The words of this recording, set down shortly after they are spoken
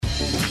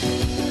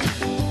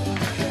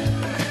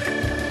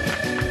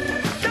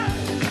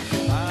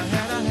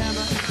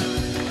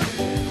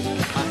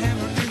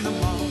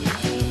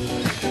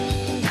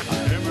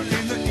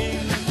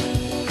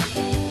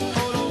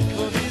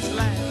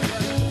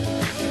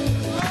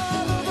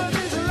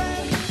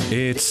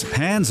It's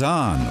Hands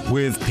On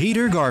with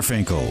Peter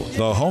Garfinkel,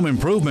 the home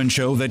improvement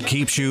show that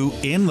keeps you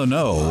in the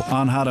know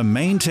on how to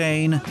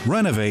maintain,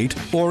 renovate,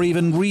 or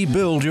even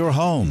rebuild your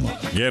home.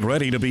 Get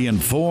ready to be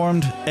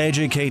informed,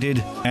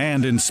 educated,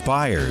 and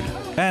inspired.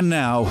 And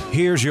now,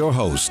 here's your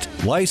host,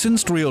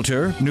 licensed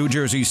realtor, New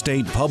Jersey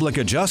State Public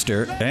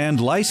Adjuster,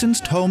 and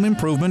licensed home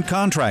improvement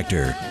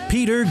contractor,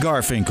 Peter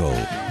Garfinkel.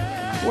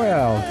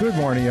 Well, good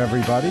morning,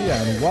 everybody,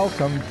 and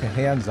welcome to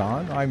Hands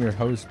On. I'm your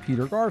host,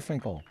 Peter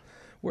Garfinkel.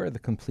 We're the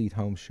complete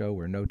home show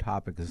where no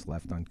topic is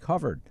left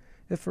uncovered.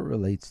 If it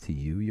relates to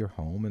you, your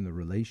home, and the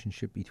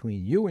relationship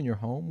between you and your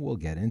home, we'll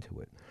get into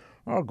it.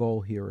 Our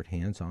goal here at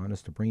Hands On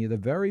is to bring you the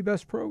very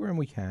best program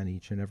we can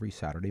each and every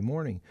Saturday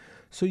morning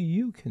so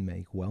you can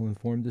make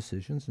well-informed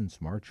decisions and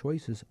smart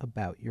choices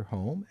about your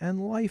home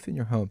and life in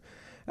your home.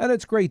 And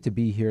it's great to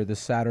be here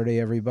this Saturday,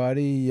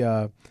 everybody.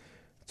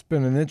 It's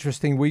been an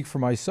interesting week for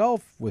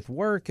myself with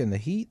work and the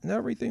heat and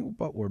everything,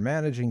 but we're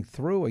managing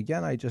through.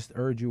 Again, I just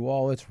urge you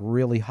all, it's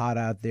really hot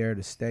out there,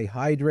 to stay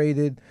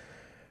hydrated.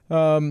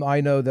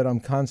 I know that I'm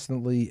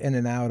constantly in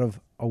and out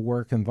of a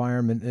work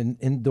environment, and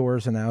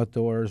indoors and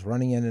outdoors,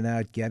 running in and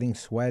out, getting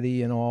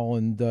sweaty and all,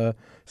 and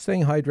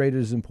staying hydrated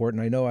is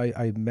important. I know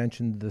I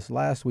mentioned this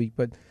last week,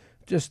 but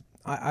just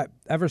I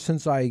ever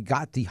since I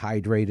got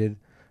dehydrated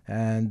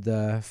and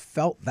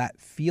felt that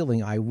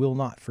feeling, I will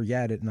not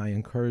forget it, and I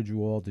encourage you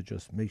all to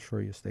just make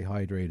sure you stay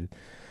hydrated.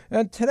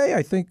 And today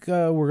I think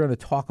we're going to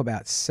talk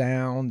about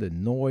sound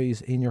and noise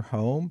in your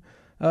home.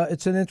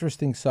 It's an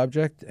interesting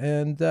subject,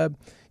 and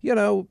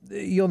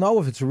you'll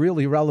know if it's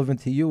really relevant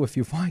to you if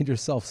you find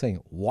yourself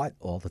saying "what"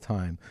 all the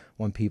time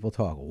when people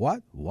talk.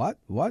 What?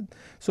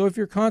 So if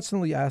you're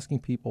constantly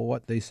asking people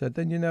what they said,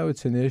 then you know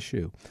it's an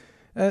issue.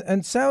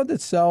 And sound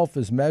itself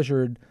is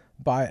measured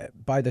by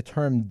the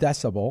term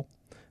decibel.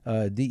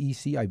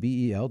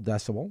 D-E-C-I-B-E-L,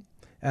 decibel,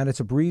 and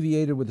it's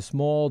abbreviated with a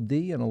small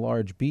d and a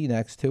large B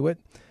next to it,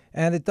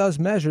 and it does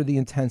measure the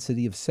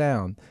intensity of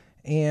sound.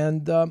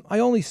 And I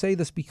only say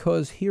this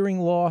because hearing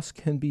loss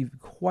can be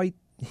quite,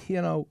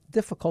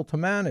 difficult to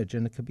manage,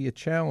 and it could be a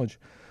challenge.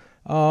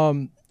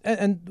 And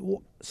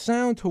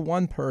sound to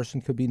one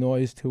person could be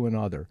noise to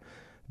another.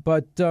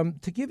 But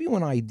to give you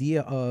an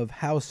idea of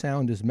how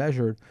sound is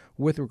measured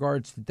with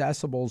regards to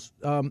decibels,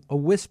 a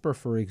whisper,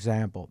 for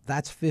example,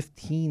 that's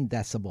 15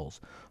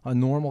 decibels. A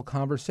normal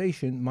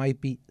conversation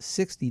might be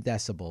 60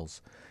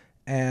 decibels.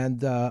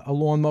 And a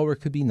lawnmower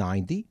could be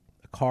 90.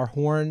 A car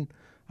horn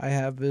I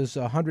have is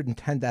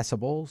 110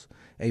 decibels.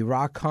 A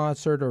rock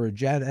concert or a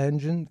jet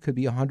engine could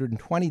be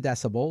 120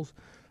 decibels.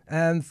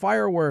 And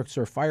fireworks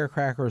or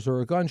firecrackers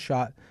or a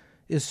gunshot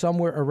is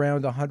somewhere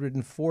around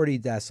 140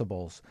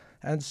 decibels.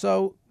 And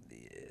so,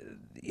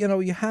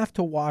 you have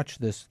to watch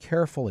this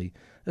carefully,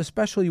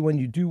 especially when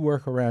you do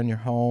work around your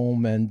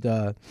home and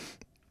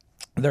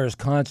there's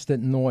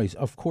constant noise.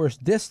 Of course,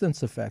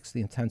 distance affects the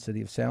intensity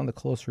of sound. The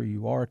closer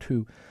you are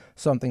to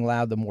something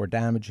loud, the more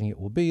damaging it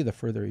will be. The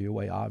further you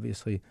away,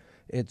 obviously,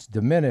 it's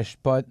diminished.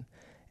 But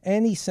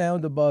any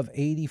sound above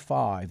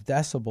 85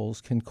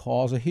 decibels can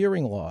cause a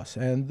hearing loss,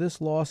 and this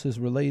loss is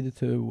related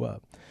to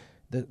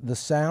the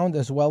sound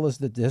as well as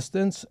the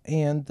distance.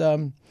 And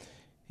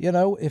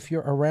if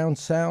you're around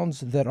sounds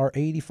that are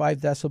 85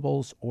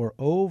 decibels or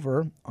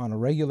over on a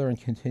regular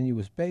and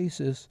continuous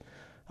basis,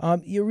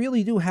 you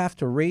really do have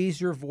to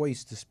raise your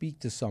voice to speak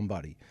to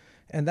somebody,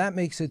 and that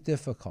makes it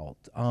difficult.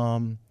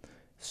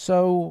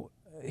 So,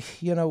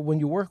 when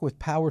you work with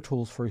power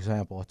tools, for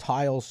example, a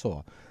tile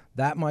saw,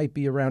 that might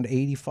be around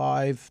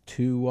 85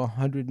 to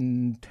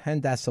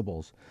 110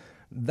 decibels.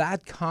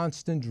 That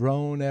constant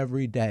drone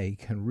every day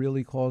can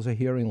really cause a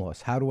hearing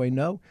loss. How do I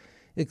know?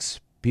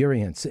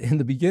 Experience. In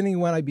the beginning,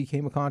 when I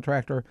became a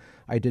contractor,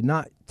 I did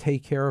not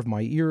take care of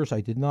my ears.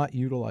 I did not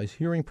utilize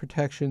hearing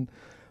protection,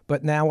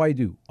 but now I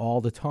do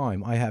all the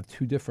time. I have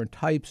two different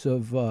types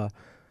of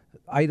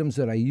items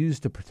that I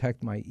use to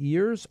protect my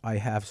ears. I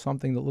have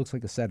something that looks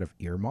like a set of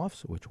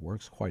earmuffs, which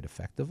works quite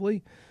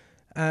effectively.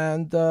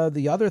 And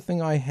the other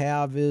thing I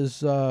have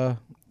is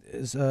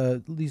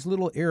these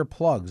little ear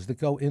plugs that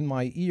go in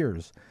my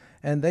ears,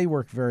 and they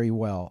work very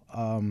well.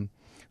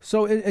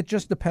 So it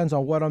just depends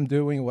on what I'm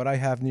doing, what I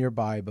have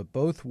nearby, but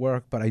both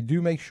work. But I do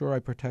make sure I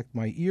protect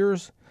my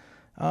ears.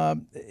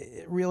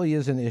 It really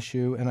is an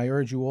issue, and I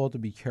urge you all to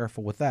be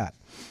careful with that.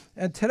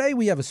 And today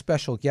we have a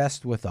special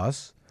guest with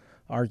us.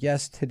 Our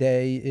guest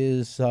today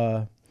is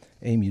a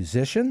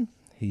musician.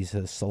 He's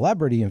a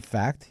celebrity, in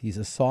fact. He's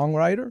a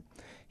songwriter.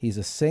 He's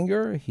a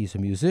singer. He's a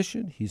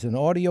musician. He's an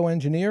audio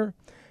engineer.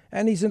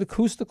 And he's an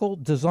acoustical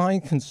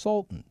design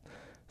consultant.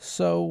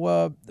 So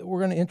we're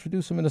going to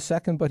introduce him in a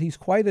second, but he's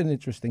quite an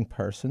interesting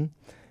person.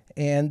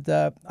 And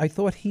I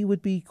thought he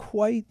would be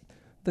quite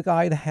the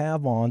guy to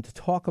have on to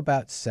talk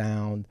about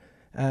sound.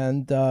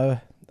 And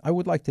I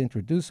would like to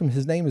introduce him.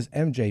 His name is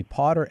MJ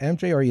Potter.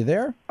 MJ, are you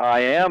there? I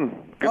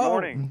am. Good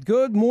morning.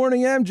 Good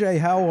morning, MJ.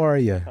 How are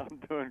you? I'm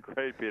doing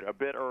great, Peter. A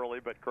bit early,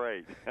 but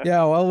great.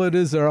 Yeah, well, it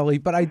is early,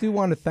 but I do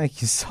want to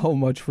thank you so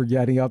much for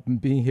getting up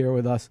and being here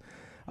with us.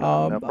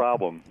 No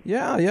problem.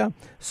 Yeah.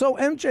 So,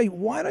 MJ,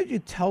 why don't you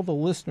tell the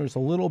listeners a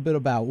little bit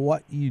about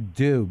what you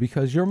do?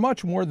 Because you're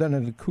much more than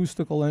an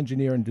acoustical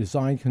engineer and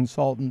design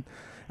consultant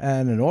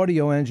and an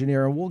audio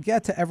engineer, and we'll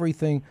get to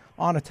everything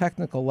on a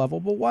technical level.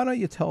 But why don't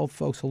you tell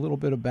folks a little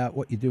bit about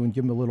what you do and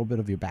give them a little bit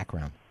of your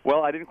background?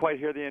 Well, I didn't quite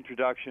hear the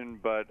introduction,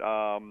 but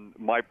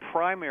my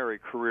primary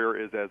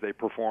career is as a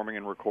performing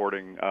and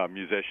recording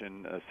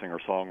musician, a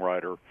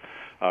singer-songwriter,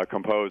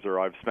 composer.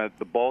 I've spent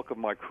the bulk of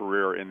my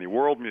career in the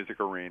world music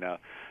arena.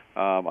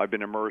 I've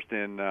been immersed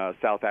in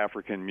South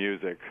African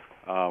music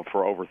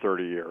for over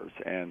 30 years.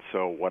 And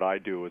so what I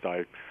do is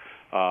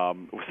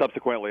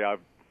subsequently I've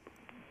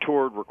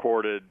toured,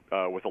 recorded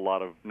with a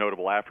lot of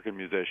notable African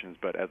musicians,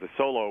 but as a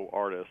solo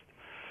artist,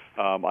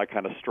 I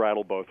kind of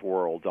straddle both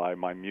worlds.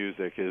 My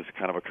music is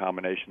kind of a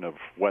combination of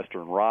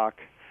Western rock,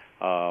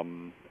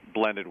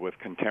 blended with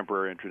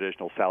contemporary and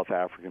traditional South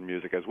African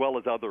music, as well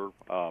as other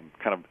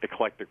kind of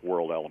eclectic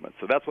world elements.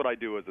 So that's what I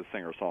do as a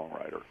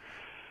singer-songwriter.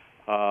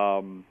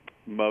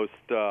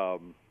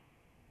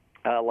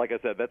 Like I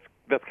said, that's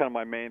kind of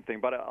my main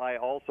thing. But I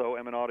also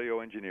am an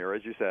audio engineer,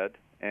 as you said,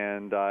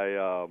 and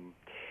I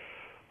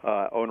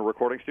own a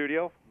recording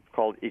studio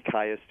called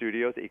Ikhaya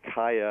Studios.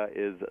 Ikhaya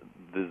is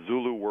the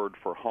Zulu word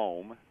for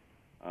home,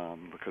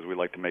 because we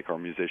like to make our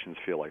musicians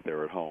feel like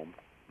they're at home.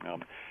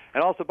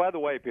 And also, by the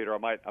way, Peter, I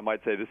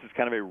might say this is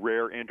kind of a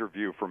rare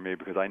interview for me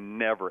because I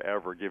never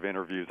ever give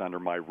interviews under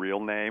my real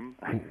name.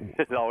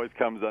 It always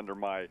comes under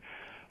my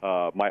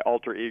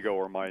alter ego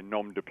or my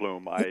nom de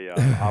plume. I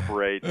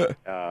operate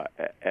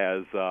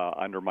as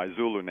under my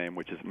Zulu name,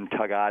 which is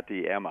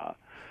Mtagati Emma.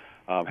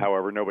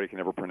 However, nobody can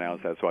ever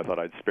pronounce that, so I thought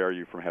I'd spare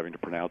you from having to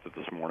pronounce it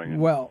this morning.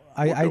 Well,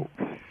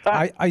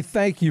 I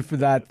thank you for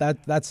that.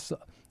 That's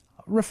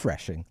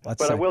refreshing.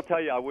 But I will tell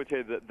you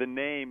that the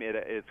name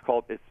it's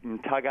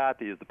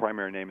Mtagati is the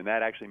primary name, and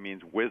that actually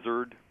means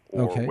wizard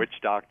or witch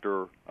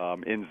doctor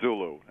in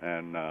Zulu,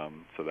 and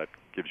so that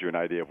gives you an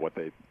idea of what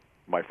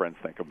my friends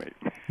think of me.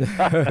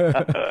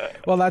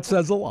 Well, that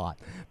says a lot.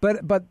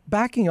 But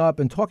backing up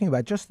and talking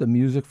about just the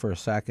music for a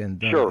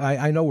second, sure.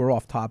 I know we're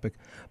off topic,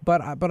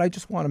 but I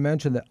just want to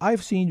mention that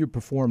I've seen you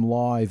perform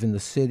live in the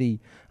city.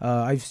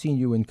 I've seen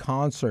you in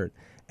concert.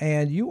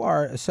 And you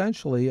are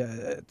essentially,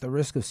 at the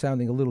risk of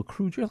sounding a little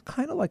crude, you're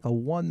kind of like a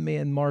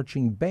one-man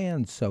marching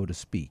band, so to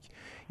speak.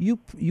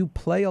 You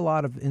play a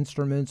lot of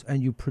instruments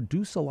and you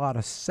produce a lot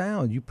of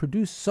sound. You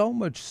produce so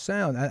much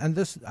sound, and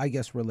this, I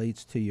guess,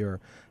 relates to your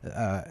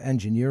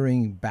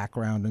engineering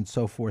background and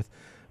so forth.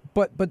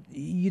 But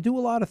you do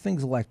a lot of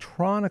things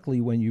electronically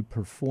when you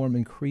perform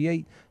and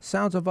create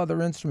sounds of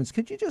other instruments.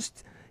 Could you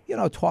just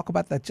talk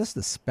about that, just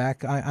the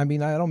spec? I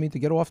mean, I don't mean to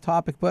get off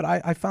topic, but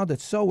I found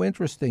it so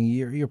interesting.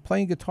 You're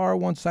playing guitar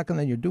 1 second,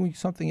 then you're doing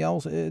something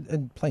else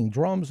and playing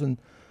drums. And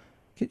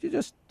could you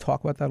just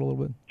talk about that a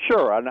little bit?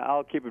 Sure, and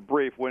I'll keep it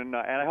brief. And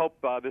I hope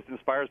this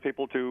inspires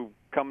people to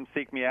come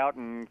seek me out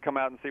and come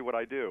out and see what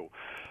I do,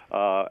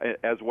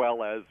 as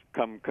well as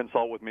come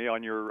consult with me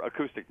on your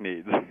acoustic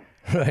needs.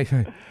 Right.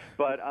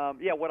 But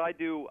what I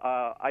do,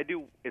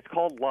 it's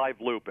called live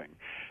looping,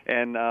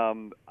 and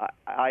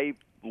I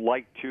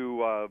like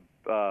to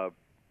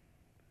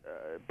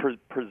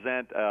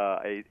present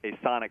a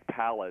sonic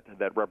palette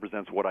that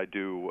represents what I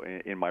do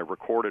in my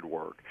recorded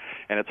work,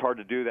 and it's hard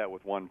to do that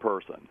with one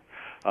person.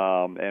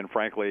 And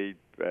frankly,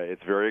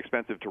 it's very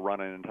expensive to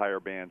run an entire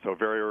band. So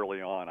very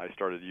early on, I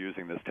started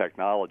using this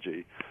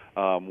technology,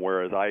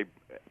 whereas I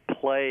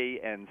play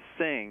and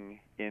sing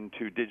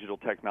into digital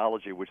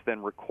technology, which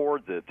then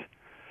records it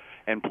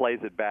and plays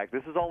it back.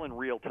 This is all in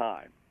real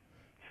time.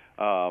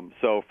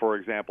 So, for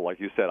example, like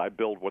you said, I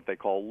build what they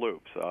call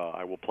loops.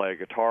 I will play a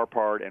guitar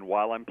part, and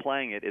while I'm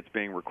playing it, it's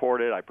being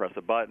recorded. I press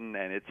a button,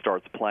 and it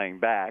starts playing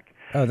back.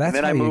 Oh, that's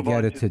how you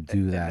get it to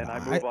do that. And then I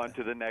move on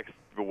to the next,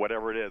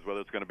 whatever it is, whether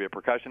it's going to be a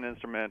percussion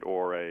instrument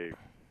or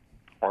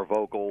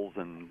vocals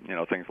and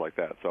things like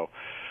that. So,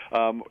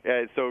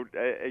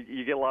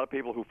 you get a lot of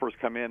people who first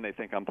come in, they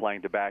think I'm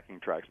playing to backing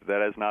tracks, but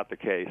that is not the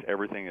case.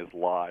 Everything is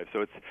live.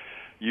 So it's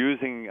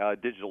using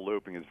digital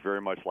looping is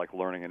very much like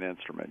learning an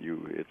instrument.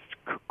 It's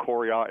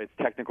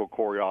technical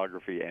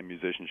choreography and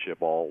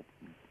musicianship all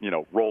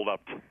rolled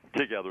up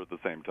together at the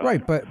same time.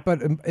 Right,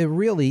 but it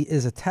really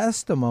is a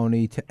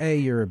testimony to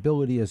your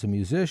ability as a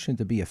musician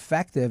to be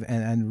effective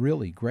and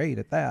really great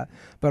at that,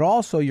 but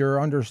also your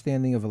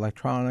understanding of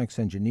electronics,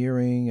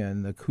 engineering,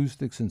 and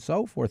acoustics and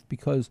so forth.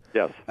 Because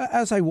yes,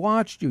 as I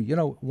watched you,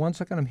 1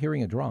 second I'm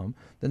hearing a drum,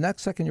 the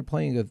next second you're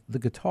playing the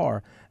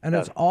guitar, and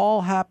yes, it's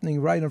all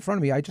happening right in front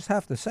of me. I just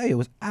have to say it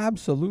was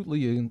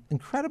absolutely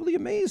incredibly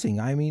amazing.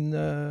 I mean,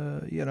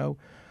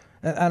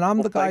 And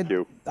I'm the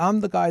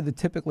guy that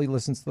typically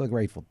listens to the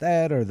Grateful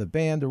Dead or the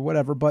band or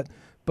whatever. But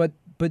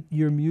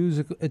your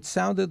music, it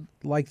sounded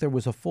like there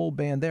was a full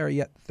band there,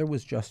 yet there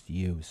was just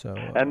you. So.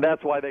 And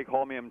that's why they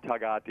call me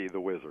Mtagati the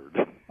Wizard.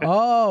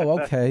 Oh,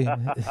 okay.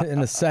 In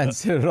a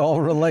sense, it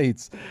all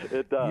relates.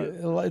 It does.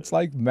 It's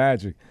like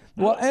magic.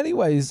 Well,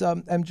 anyways,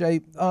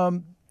 MJ,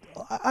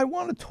 I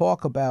want to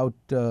talk about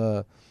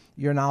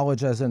your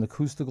knowledge as an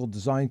acoustical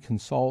design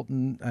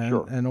consultant and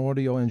Sure. an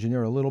audio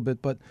engineer a little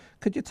bit, but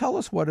could you tell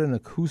us what an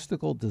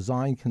acoustical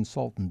design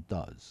consultant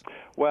does?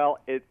 Well,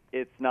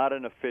 it's not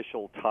an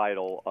official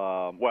title.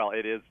 Well,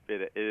 it is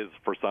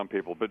for some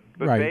people, but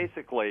Right.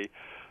 basically,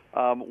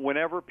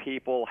 whenever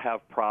people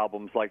have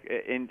problems, like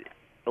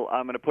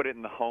I'm going to put it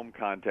in the home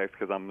context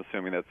because I'm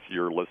assuming that's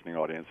your listening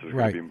audience is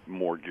Right. going to be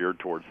more geared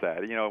towards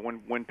that. You know,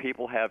 when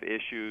people have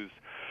issues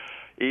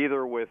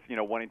either with, you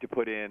know, wanting to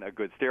put in a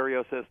good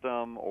stereo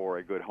system or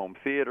a good home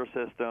theater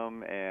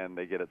system, and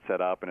they get it set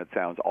up and it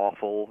sounds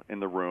awful in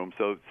the room.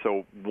 So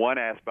one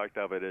aspect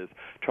of it is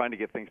trying to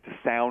get things to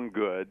sound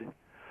good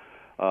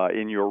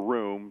in your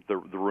room, the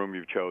room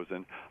you've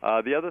chosen.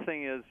 The other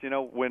thing is, you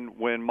know,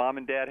 when mom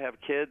and dad have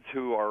kids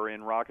who are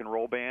in rock and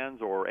roll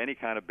bands or any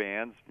kind of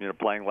bands, you know,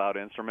 playing loud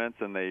instruments,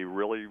 and they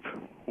really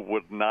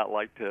would not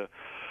like to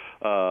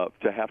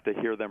have to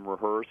hear them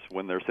rehearse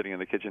when they're sitting in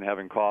the kitchen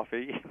having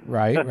coffee.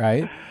 Right,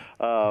 right.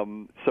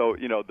 So,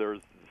 you know, there's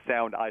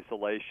sound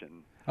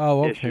isolation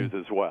Okay. issues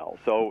as well.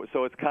 So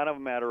it's kind of a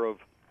matter of,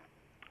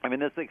 I mean,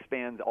 this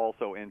expands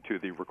also into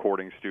the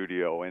recording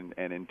studio and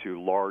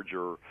into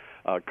larger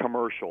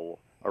commercial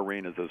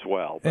arenas as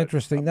well. But,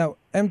 Interesting. Now,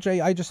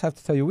 MJ, I just have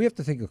to tell you, we have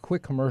to take a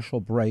quick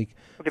commercial break.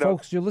 Okay,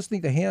 Folks, you're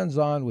listening to Hands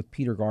On with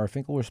Peter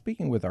Garfinkel. We're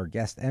speaking with our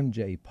guest,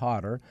 MJ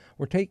Potter.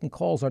 We're taking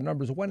calls. Our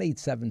number is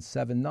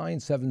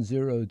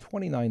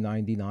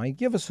 1-877-970-2999.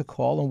 Give us a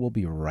call, and we'll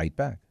be right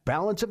back.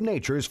 Balance of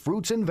Nature's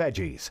fruits and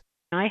veggies.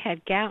 I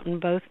had gout in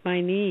both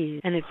my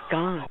knees, and it's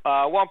gone.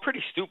 Well, I'm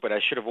pretty stupid.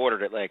 I should have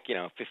ordered it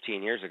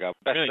 15 years ago.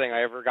 Best thing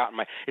I ever got in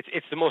my.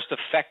 It's the most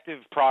effective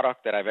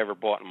product that I've ever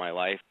bought in my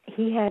life.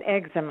 He had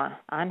eczema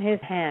on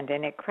his hand,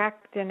 and it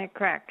cracked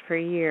for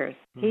years.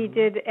 He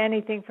did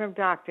anything from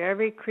doctor,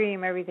 every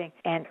cream, everything.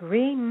 And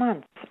 3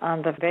 months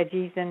on the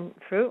veggies and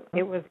fruit,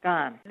 it was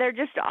gone. They're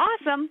just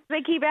awesome.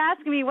 They keep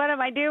asking me, what am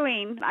I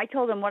doing? I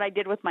told them what I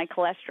did with my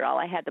cholesterol.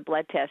 I had the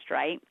blood test,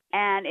 right?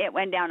 And it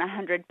went down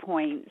 100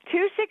 points.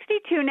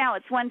 262, now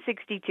it's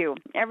 162.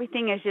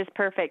 Everything is just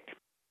perfect.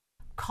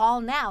 Call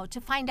now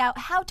to find out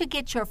how to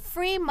get your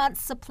free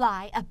month's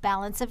supply of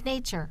Balance of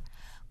Nature.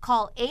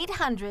 Call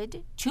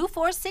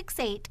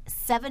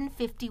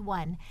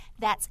 800-2468-751.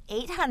 That's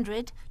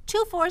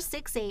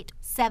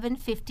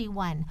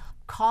 800-2468-751.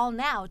 Call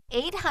now,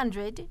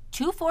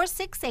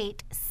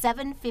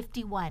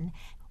 800-2468-751.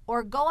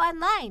 Or go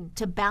online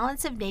to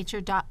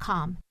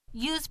balanceofnature.com.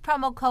 Use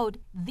promo code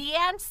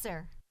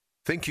THEANSWER.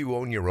 Think you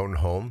own your own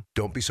home?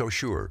 Don't be so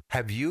sure.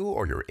 Have you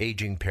or your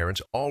aging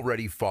parents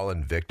already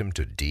fallen victim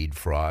to deed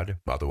fraud,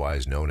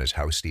 otherwise known as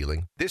house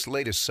stealing? This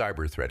latest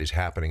cyber threat is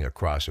happening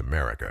across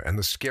America, and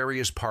the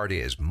scariest part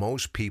is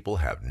most people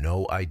have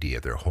no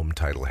idea their home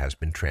title has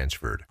been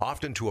transferred,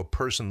 often to a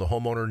person the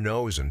homeowner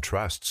knows and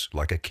trusts,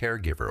 like a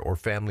caregiver or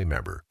family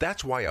member.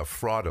 That's why a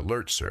fraud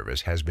alert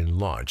service has been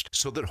launched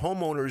so that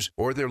homeowners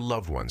or their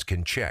loved ones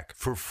can check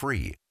for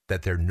free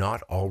that they're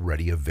not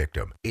already a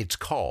victim. It's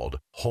called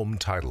Home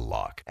Title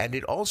Lock, and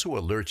it also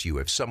alerts you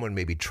if someone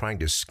may be trying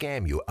to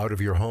scam you out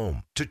of your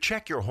home. To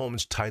check your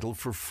home's title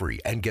for free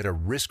and get a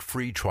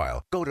risk-free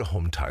trial, go to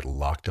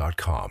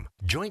HometitleLock.com.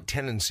 Joint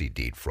tenancy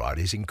deed fraud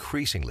is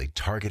increasingly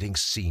targeting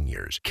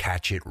seniors.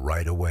 Catch it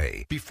right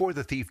away before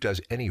the thief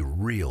does any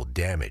real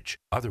damage.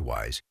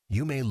 Otherwise,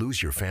 you may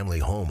lose your family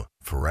home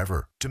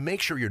forever. To make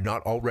sure you're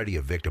not already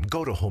a victim,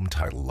 go to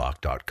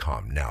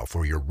HometitleLock.com now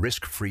for your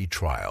risk-free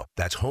trial.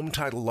 That's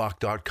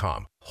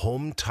HometitleLock.com.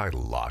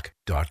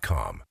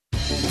 HometitleLock.com.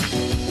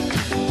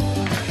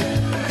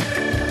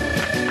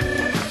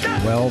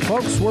 Well,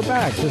 folks, we're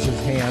back. This is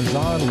Hands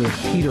On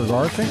with Peter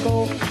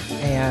Garfinkel,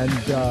 and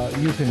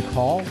you can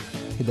call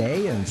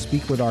today and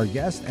speak with our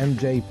guest,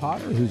 MJ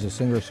Potter, who's a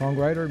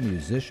singer-songwriter,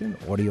 musician,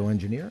 audio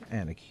engineer,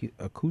 and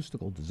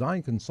acoustical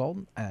design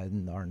consultant,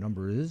 and our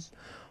number is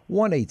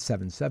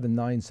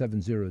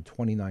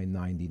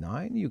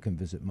 1-877-970-2999. You can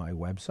visit my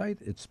website.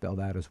 It's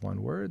spelled out as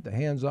one word,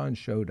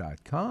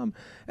 thehandsonshow.com.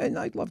 And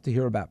I'd love to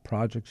hear about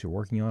projects you're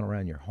working on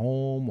around your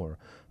home or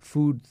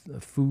food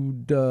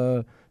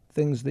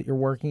things that you're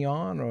working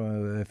on,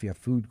 or if you have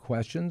food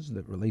questions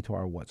that relate to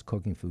our What's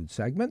Cooking Food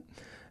segment.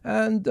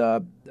 And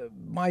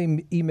my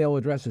email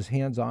address is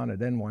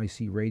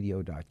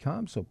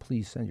handson@nycradio.com, so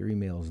please send your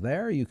emails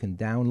there. You can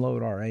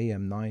download our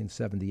AM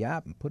 970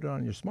 app and put it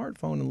on your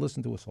smartphone and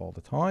listen to us all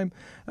the time.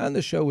 And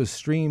the show is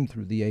streamed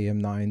through the AM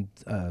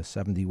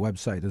 970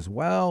 website as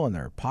well, and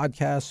there are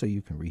podcasts so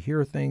you can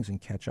rehear things and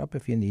catch up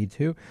if you need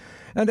to.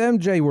 And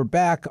MJ, we're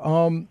back.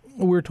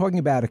 We're talking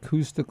about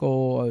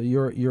acoustical,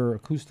 your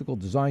acoustical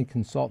design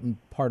consultant,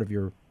 part of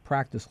your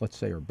practice, let's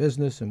say, or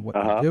business, and what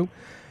you do.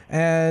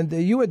 And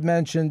you had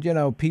mentioned,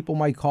 people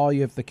might call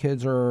you if the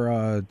kids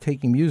are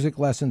taking music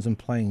lessons and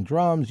playing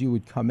drums. You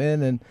would come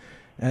in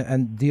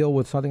and deal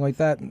with something like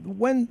that.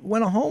 When a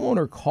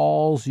homeowner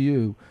calls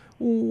you,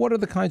 what are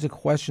the kinds of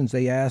questions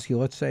they ask you?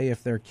 Let's say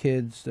if their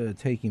kids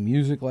taking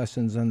music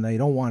lessons and they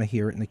don't want to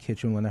hear it in the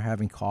kitchen when they're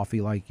having coffee,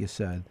 like you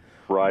said.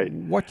 Right.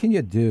 What can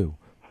you do?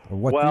 Or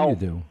what do you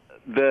do?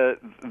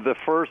 The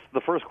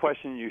first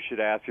question you should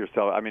ask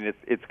yourself, I mean,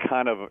 it's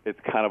kind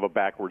of a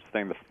backwards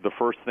thing. The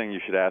first thing you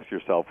should ask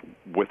yourself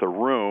with a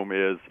room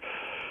is,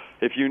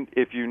 if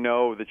you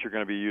know that you're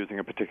going to be using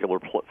a particular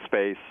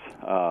space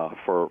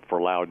for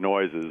loud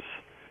noises,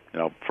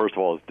 first of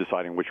all, is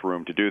deciding which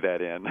room to do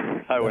that in.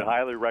 I would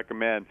highly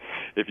recommend,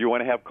 if you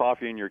want to have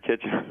coffee in your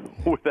kitchen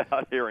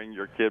without hearing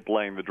your kid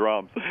playing the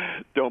drums,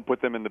 don't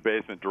put them in the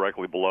basement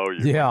directly below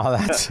you. Yeah,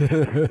 that's.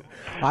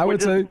 I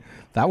would say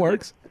that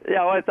works.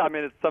 Yeah, well, it's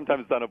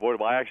sometimes it's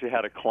unavoidable. I actually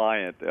had a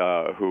client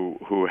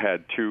who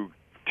had two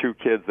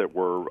kids that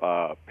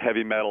were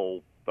heavy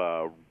metal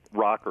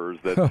rockers.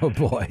 That oh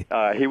boy.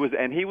 He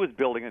was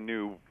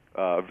building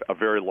a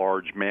very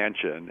large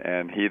mansion,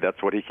 and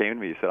that's what he came to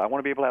me. He said, I want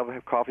to be able to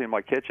have coffee in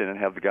my kitchen and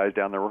have the guys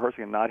down there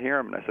rehearsing and not hear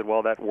them. And I said,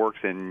 well, that works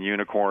in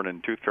Unicorn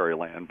and Tooth Fairy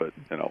Land, but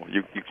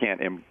you can't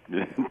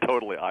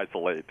totally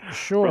isolate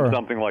from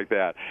something like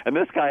that. And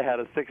this guy had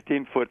a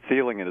 16-foot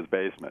ceiling in his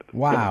basement.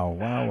 Wow.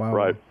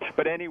 Right.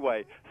 But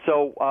anyway,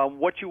 so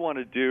what you want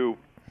to do,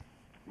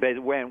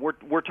 when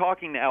we're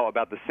talking now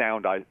about the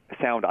sound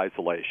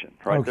isolation,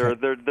 right? Okay.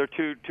 There are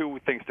two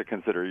things to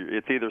consider.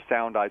 It's either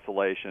sound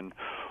isolation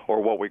or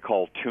what we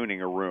call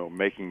tuning a room,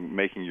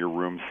 making your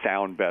room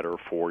sound better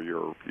for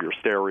your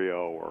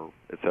stereo, or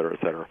et cetera, et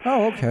cetera.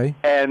 Oh, okay.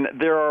 And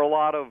there are a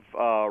lot of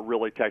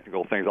really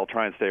technical things. I'll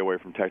try and stay away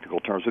from technical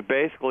terms, but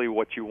basically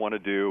what you want to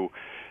do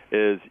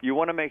is you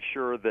want to make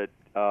sure that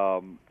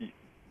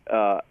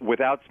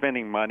without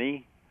spending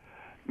money,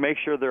 make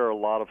sure there are a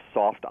lot of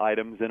soft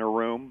items in a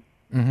room.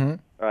 Mm-hmm.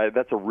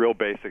 That's a real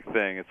basic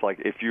thing. It's like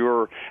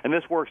and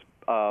this works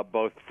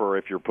both for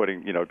if you're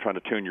trying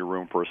to tune your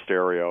room for a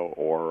stereo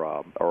or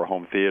a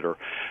home theater.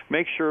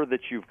 Make sure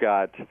that you've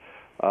got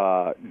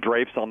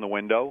drapes on the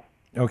window.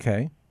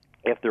 Okay.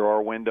 If there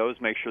are windows,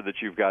 make sure that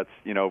you've got,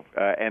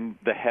 and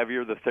the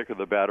heavier, the thicker,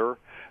 the better.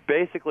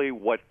 Basically,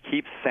 what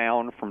keeps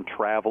sound from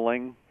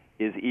traveling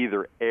is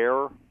either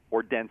air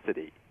or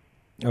density.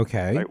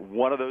 Okay. Right?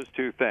 One of those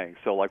two things.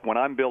 So, like when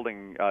I'm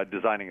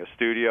designing a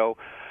studio,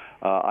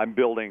 I'm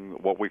building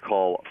what we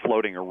call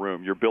floating a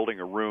room. You're building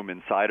a room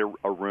inside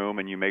a room,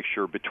 and you make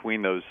sure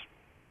between those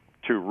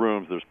two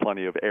rooms there's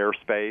plenty of air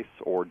space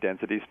or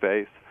density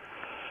space.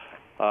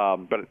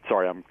 But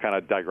sorry, I'm kind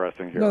of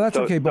digressing here. No, that's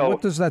okay. But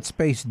what does that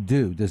space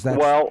do?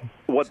 Well,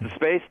 what the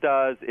space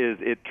does is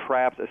it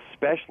traps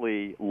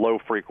especially low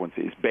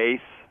frequencies,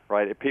 bass.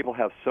 Right? People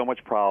have so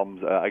much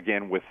problems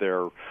again with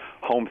their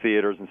home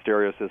theaters and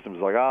stereo systems.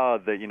 Like,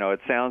 it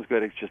sounds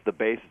good. It's just the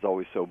bass is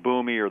always so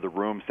boomy, or the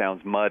room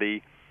sounds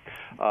muddy.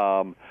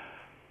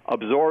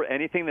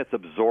 Anything that's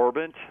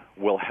absorbent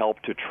will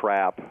help to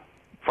trap,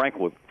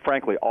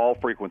 frankly, all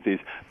frequencies.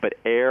 But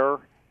air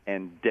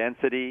and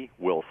density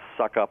will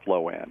suck up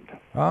low end.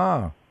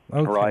 Ah,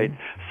 okay. Right.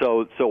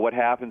 So what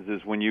happens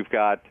is when you've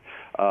got,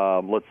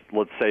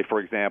 let's say for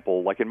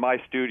example, like in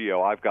my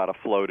studio, I've got a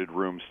floated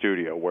room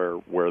studio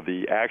where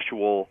the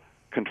actual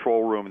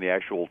control room and the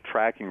actual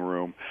tracking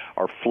room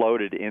are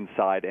floated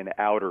inside an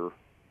outer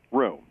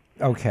room.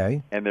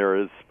 Okay. And there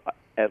is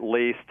at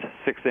least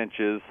 6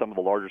 inches. Some of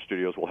the larger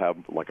studios will have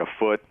like a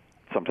foot,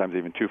 sometimes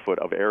even 2 foot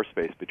of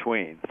airspace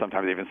between,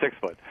 sometimes even 6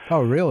 foot.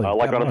 Oh, really?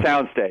 Like on a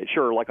soundstage.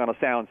 Sure, like on a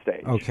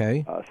soundstage.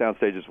 Okay. Sound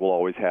stages will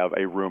always have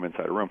a room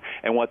inside a room.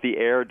 And what the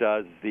air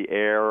does, the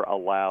air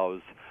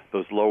allows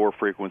those lower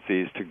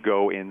frequencies to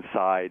go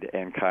inside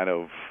and kind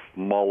of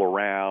mull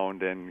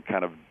around and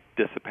kind of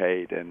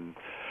dissipate and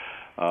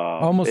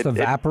almost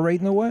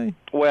evaporate in a way?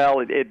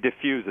 Well, it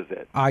diffuses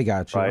it. I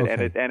got you. Right?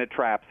 Okay. And it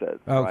traps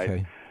it. Okay.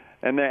 Right?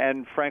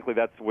 And frankly,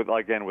 that's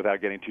without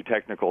getting too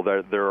technical.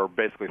 There are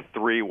basically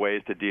 3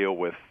 ways to deal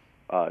with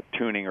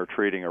tuning or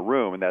treating a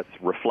room, and that's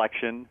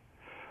reflection,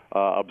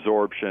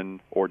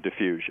 absorption, or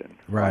diffusion.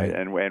 Right.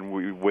 And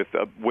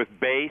with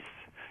bass,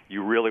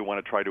 you really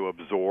want to try to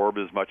absorb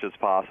as much as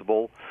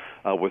possible.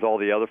 With all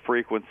the other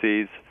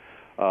frequencies,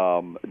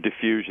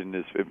 diffusion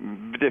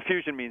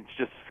means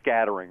just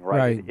scattering,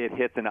 right? It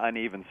hits an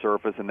uneven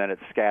surface, and then it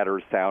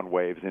scatters sound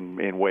waves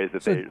in ways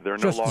that they're no longer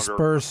just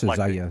disperses,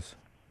 reflecting. I guess.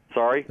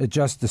 Sorry? It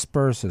just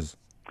disperses.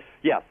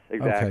 Yes,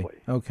 exactly.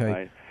 Okay.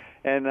 Right?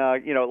 And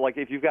like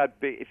if you've got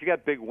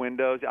big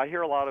windows, I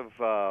hear a lot of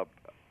the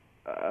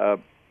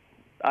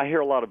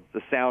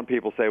sound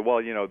people say,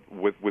 well,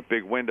 with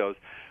big windows,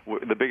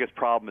 the biggest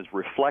problem is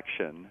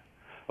reflection,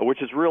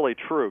 which is really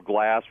true.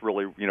 Glass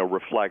really,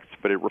 reflects,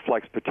 but it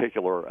reflects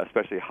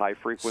especially high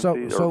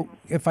frequencies. So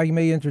if I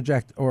may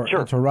interject or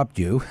interrupt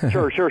you.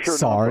 Sure. Sorry. No,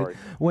 sorry.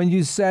 When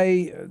you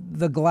say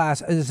the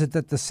glass, is it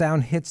that the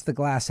sound hits the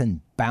glass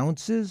and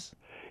bounces?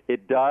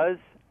 It does,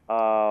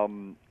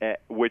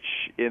 which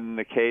in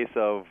the case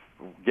of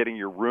getting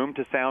your room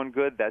to sound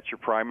good, that's your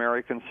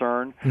primary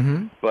concern.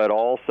 Mm-hmm. But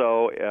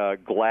also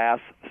glass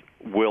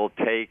will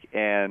take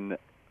and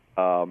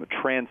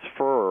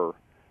transfer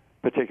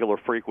particular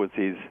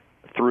frequencies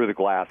through the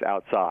glass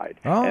outside.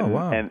 Oh,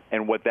 wow.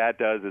 And what that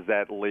does is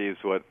that leaves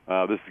what,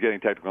 this is getting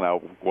technical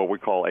now, what we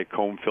call a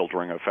comb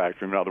filtering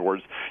effect. In other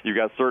words, you've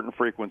got certain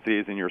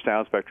frequencies in your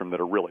sound spectrum that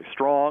are really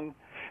strong,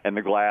 and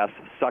the glass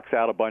sucks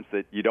out a bunch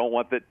that you don't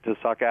want it to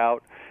suck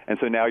out, and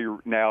so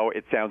now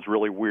it sounds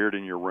really weird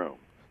in your room.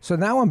 So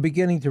now I'm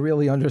beginning to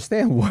really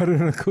understand what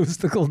an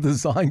acoustical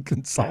design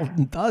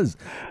consultant does,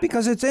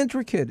 because it's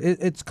intricate,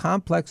 it's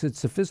complex, it's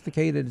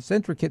sophisticated, it's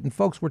intricate. And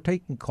folks, we're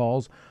taking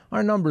calls.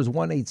 Our number is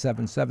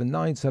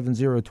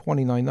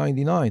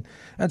 1-877-970-2999.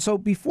 And so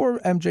before,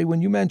 MJ,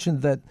 when you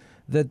mentioned that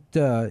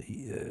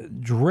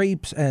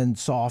drapes and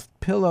soft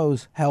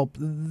pillows help,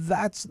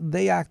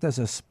 they act as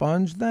a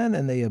sponge then,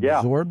 and they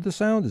absorb the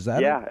sound. Is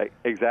that it?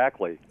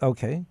 Exactly.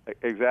 Okay.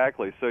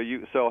 Exactly.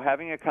 So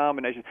having a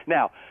combination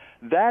now.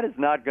 That is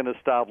not going to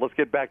stop. Let's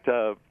get back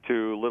to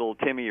little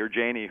Timmy or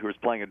Janie, who's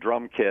playing a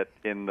drum kit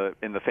in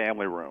the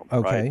family room,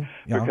 okay. right?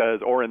 Yeah.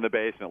 Or in the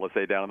basement. Let's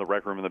say down in the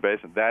rec room in the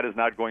basement. That is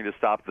not going to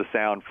stop the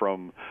sound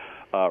from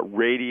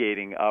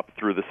radiating up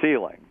through the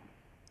ceiling,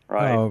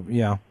 right? Oh,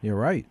 yeah, you're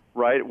right.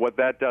 Right. What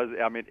that does,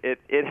 I mean,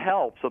 it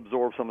helps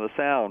absorb some of the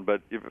sound,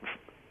 but if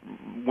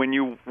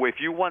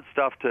you want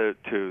stuff to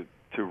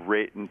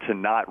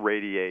not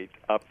radiate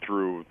up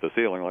through the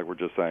ceiling, like we're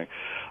just saying,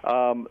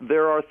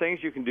 there are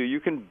things you can do.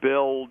 You can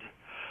build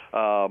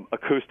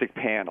acoustic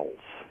panels.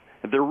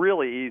 They're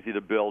really easy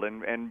to build,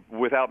 and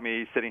without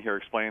me sitting here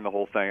explaining the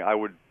whole thing, I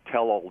would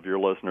tell all of your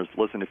listeners,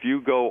 listen, if you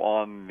go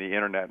on the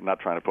Internet, I'm not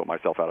trying to put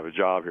myself out of a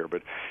job here,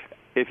 but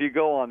if you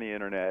go on the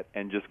Internet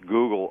and just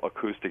Google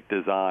acoustic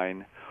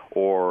design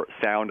or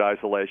sound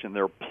isolation,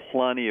 there are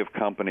plenty of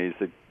companies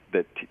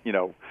that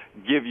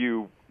give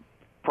you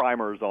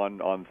primers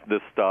on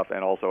this stuff,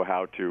 and also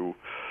how to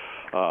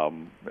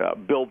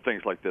build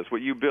things like this.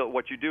 What you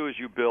do is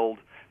you build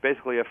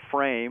basically a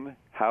frame,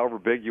 however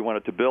big you want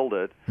it to build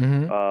it.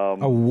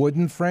 Mm-hmm. A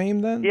wooden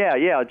frame, then?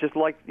 Yeah. Just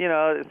like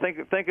think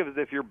of it as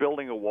if you're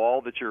building a wall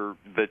that you're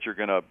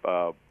going to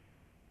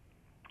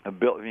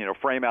build,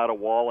 frame out a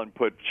wall and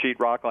put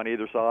sheetrock on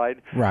either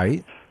side.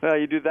 Right.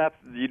 You do that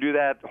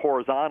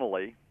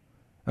horizontally.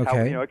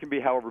 Okay. It can be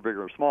however big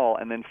or small,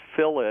 and then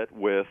fill it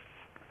with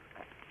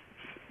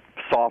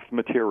soft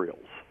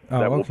materials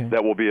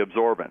that will be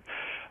absorbent.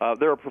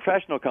 There are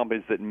professional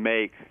companies that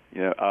make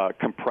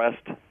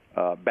compressed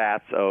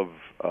bats of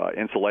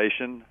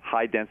insulation,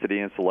 high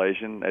density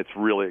insulation. It's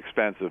really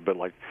expensive, but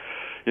a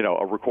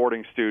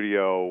recording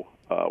studio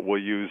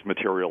will use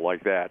material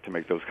like that to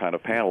make those kind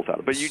of panels out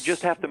of it. But you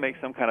just have to make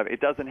some kind of. It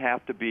doesn't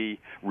have to be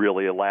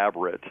really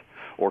elaborate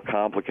or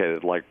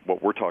complicated like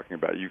what we're talking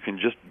about. You can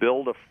just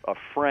build a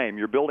frame.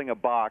 You're building a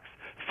box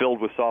filled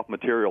with soft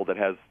material that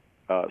has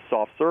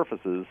soft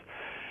surfaces,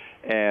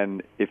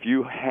 and if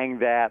you hang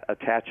that,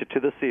 attach it to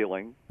the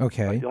ceiling,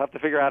 okay, you'll have to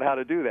figure out how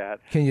to do that.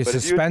 Can you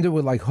suspend it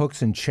with like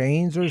hooks and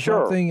chains or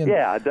something?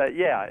 Yeah,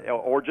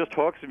 or just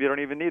hooks if you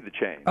don't even need the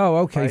chain. Oh,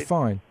 okay, right?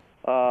 Fine.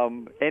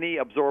 Any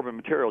absorbent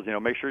materials,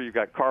 make sure you've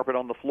got carpet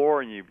on the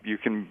floor and you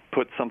can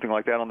put something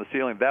like that on the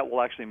ceiling. That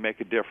will actually make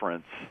a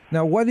difference.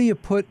 Now, what do you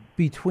put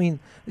between,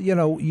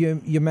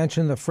 you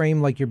mentioned the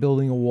frame like you're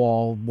building a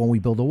wall. When we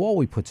build a wall,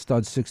 we put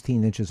studs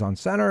 16 inches on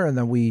center, and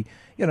then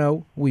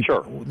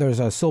there's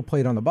a sill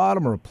plate on the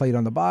bottom or a plate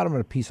on the bottom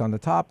and a piece on the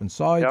top and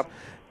sides. Yep.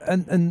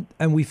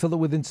 And we fill it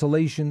with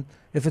insulation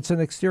if it's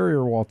an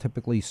exterior wall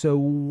typically. So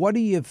what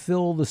do you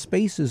fill the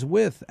spaces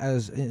with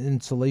as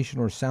insulation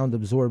or sound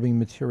absorbing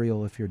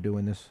material if you're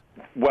doing this?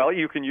 Well,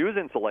 you can use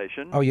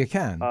insulation. Oh, you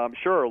can?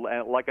 Sure.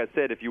 And like I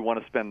said, if you want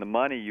to spend the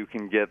money, you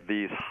can get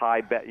these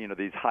high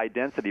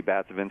density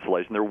bats of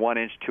insulation. They're 1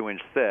 inch, 2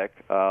 inch thick.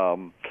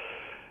 And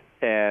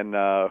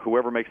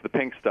whoever makes the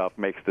pink stuff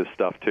makes this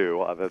stuff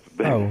too. I'll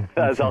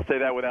say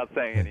that without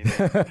saying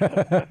anything.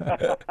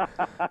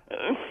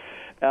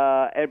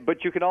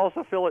 But you can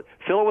also fill it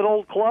with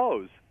old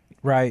clothes.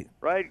 Right.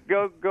 Right.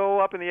 Go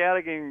up in the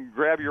attic and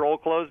grab your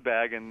old clothes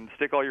bag and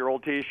stick all your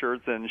old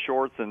T-shirts and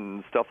shorts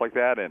and stuff like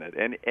that in it.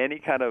 And any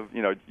kind of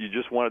you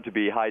just want it to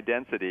be high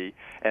density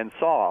and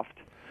soft,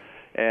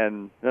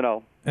 and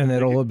and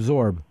it'll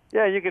absorb.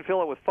 Yeah, you can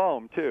fill it with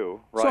foam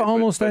too. Right? So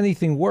almost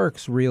anything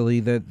works really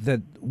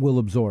that will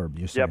absorb.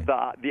 You're saying.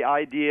 Yep. The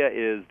idea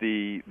is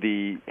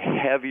the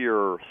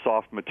heavier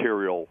soft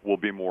material will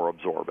be more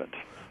absorbent.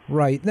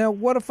 Right. Now,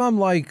 what if I'm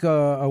like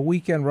a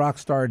weekend rock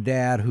star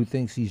dad who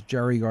thinks he's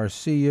Jerry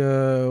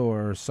Garcia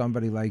or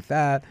somebody like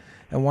that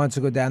and wants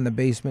to go down the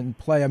basement and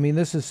play? I mean,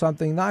 this is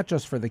something not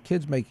just for the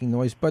kids making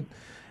noise, but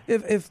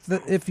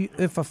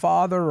if a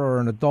father or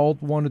an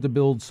adult wanted to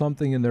build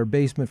something in their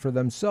basement for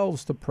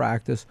themselves to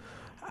practice,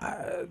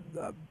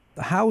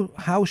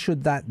 how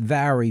should that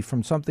vary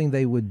from something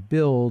they would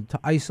build to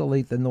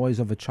isolate the noise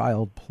of a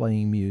child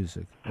playing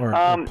music or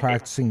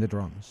practicing the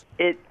drums?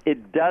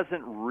 It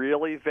doesn't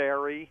really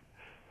vary.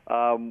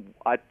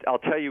 I'll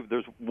tell you,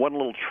 there's one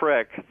little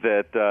trick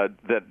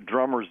that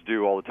drummers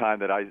do all the time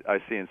that I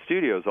see in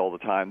studios all the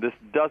time. This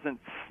doesn't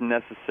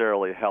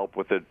necessarily help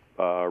with it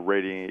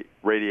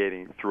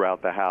radiating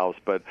throughout the house,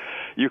 but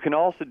you can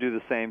also do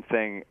the same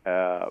thing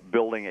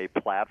building a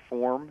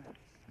platform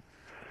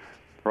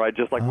right?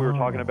 Just like we were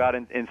talking about,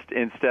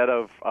 instead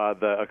of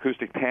the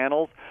acoustic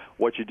panels,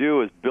 what you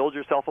do is build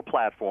yourself a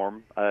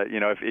platform.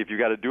 If you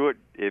got to do it,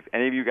 if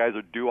any of you guys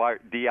are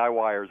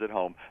DIYers at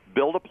home,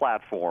 build a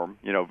platform.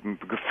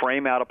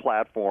 Frame out a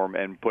platform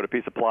and put a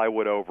piece of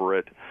plywood over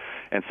it,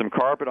 and some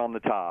carpet on the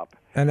top.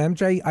 And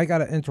MJ, I got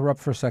to interrupt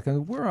for a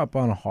second. We're up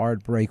on a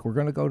hard break. We're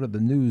going to go to the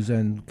news,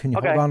 and can you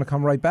hold on and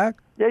come right back?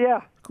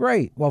 Yeah.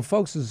 Great. Well,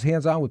 folks, this is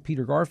Hands On with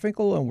Peter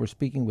Garfinkel, and we're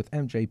speaking with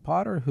MJ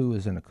Potter, who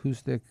is an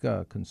acoustic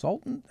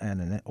consultant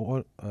and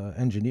an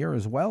engineer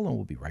as well, and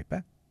we'll be right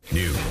back.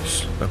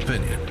 News,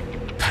 opinion,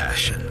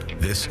 passion.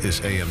 This is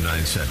AM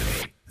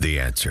 970, The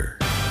Answer.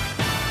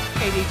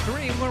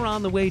 83, we're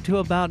on the way to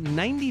about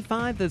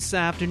 95 this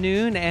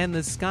afternoon, and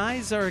the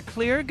skies are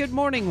clear. Good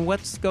morning.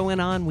 What's going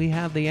on? We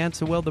have the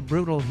answer. Well, the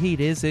brutal heat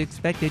is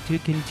expected to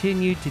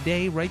continue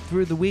today right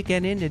through the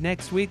weekend into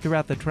next week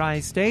throughout the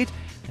tri-state.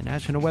 The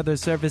National Weather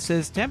Service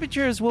says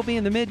temperatures will be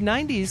in the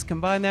mid-90s.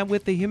 Combine that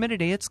with the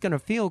humidity, it's going to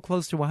feel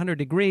close to 100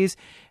 degrees.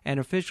 And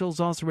officials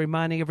also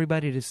reminding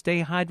everybody to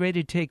stay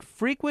hydrated, take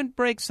frequent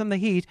breaks from the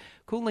heat.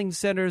 Cooling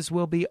centers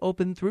will be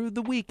open through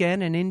the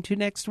weekend and into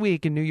next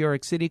week in New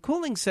York City.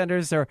 Cooling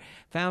centers are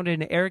found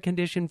in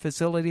air-conditioned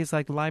facilities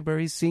like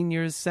libraries,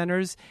 seniors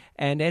centers,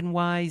 and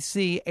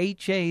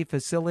NYCHA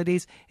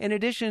facilities. In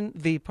addition,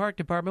 the park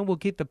department will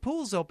keep the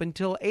pools open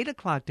till 8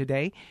 o'clock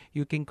today.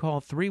 You can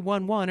call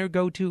 311 or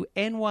go to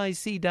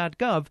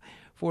nyc.gov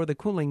for the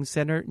cooling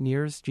center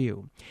nearest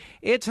you.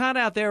 It's hot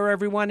out there,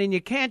 everyone, and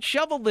you can't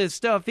shovel this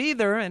stuff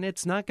either, and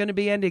it's not going to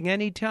be ending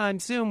anytime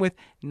soon with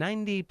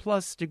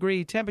 90-plus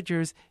degree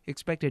temperatures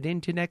expected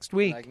into next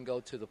week. I can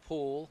go to the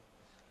pool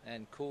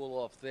and cool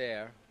off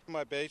there.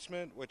 My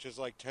basement, which is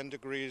like 10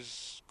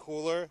 degrees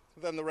cooler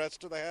than the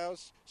rest of the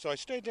house, so I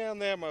stay down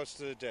there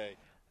most of the day.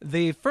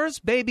 The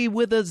first baby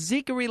with a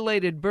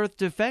Zika-related birth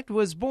defect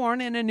was born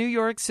in a New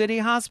York City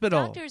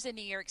hospital. Doctors in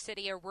New York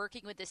City are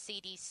working with the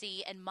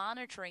CDC and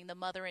monitoring the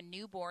mother and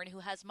newborn who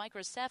has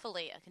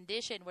microcephaly, a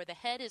condition where the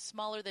head is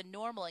smaller than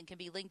normal and can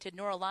be linked to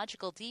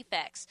neurological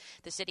defects.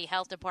 The city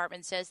health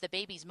department says the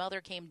baby's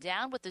mother came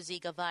down with the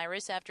Zika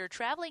virus after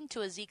traveling to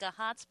a Zika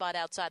hotspot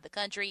outside the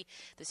country.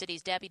 The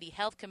city's deputy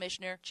health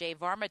commissioner, Jay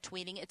Varma,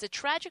 tweeting, "It's a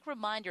tragic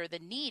reminder of the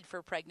need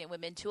for pregnant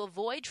women to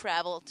avoid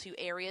travel to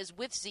areas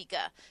with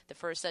Zika." The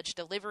first such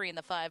delivery in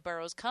the 5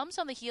 boroughs comes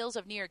on the heels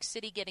of New York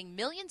City getting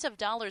millions of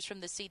dollars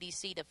from the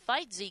CDC to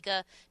fight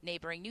Zika.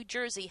 Neighboring New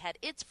Jersey had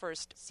its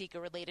first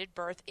Zika-related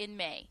birth in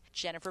May.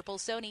 Jennifer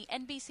Polsoni,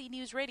 NBC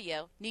News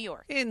Radio, New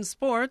York. In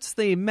sports,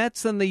 the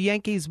Mets and the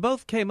Yankees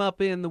both came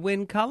up in the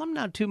win column.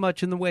 Not too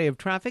much in the way of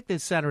traffic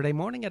this Saturday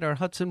morning at our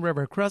Hudson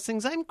River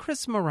crossings. I'm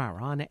Chris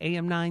Marrara on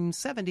AM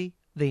 970,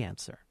 The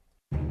Answer.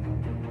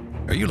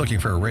 Are you looking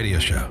for a radio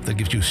show that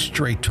gives you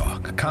straight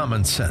talk,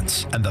 common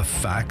sense, and the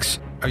facts?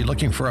 Are you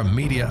looking for a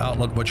media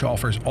outlet which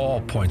offers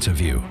all points of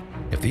view?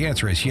 If the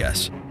answer is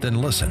yes,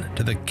 then listen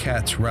to the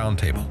Cats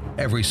Roundtable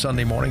every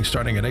Sunday morning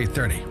starting at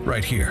 8:30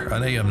 right here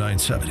on AM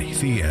 970,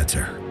 The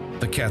Answer.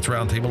 The Cats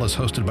Roundtable is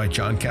hosted by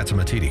John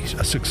Katzimatidis,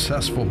 a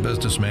successful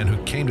businessman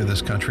who came to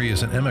this country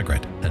as an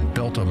immigrant and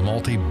built a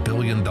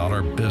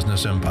multi-billion-dollar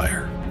business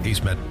empire.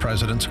 He's met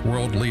presidents,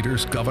 world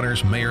leaders,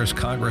 governors, mayors,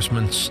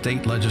 congressmen,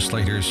 state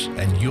legislators,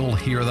 and you'll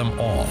hear them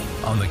all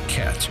on the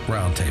Cats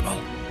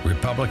Roundtable.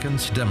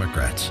 Republicans,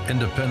 Democrats,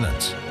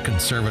 independents,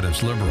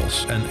 conservatives,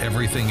 liberals, and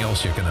everything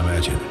else you can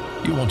imagine.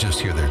 You won't just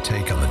hear their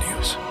take on the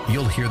news.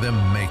 You'll hear them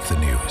make the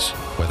news,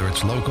 whether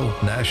it's local,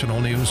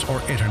 national news,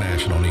 or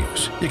international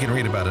news. You can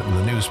read about it in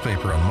the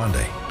newspaper on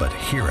Monday, but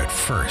hear it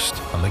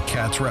first on the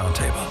Cats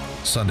Roundtable.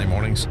 Sunday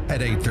mornings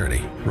at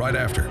 8:30, right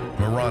after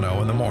Morano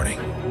in the Morning.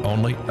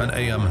 Only on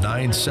AM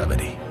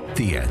 970,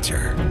 The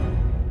Answer.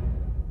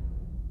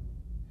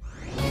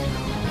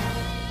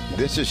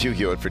 This is Hugh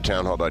Hewitt for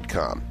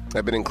townhall.com.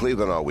 I've been in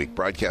Cleveland all week,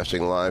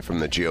 broadcasting live from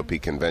the GOP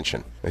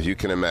convention. As you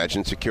can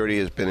imagine, security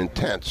has been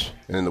intense,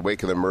 and in the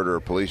wake of the murder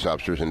of police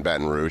officers in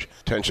Baton Rouge,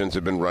 tensions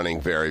have been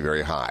running very,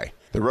 very high.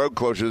 The road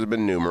closures have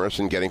been numerous,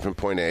 and getting from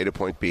point A to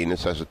point B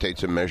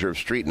necessitates a measure of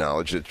street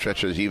knowledge that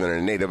stretches even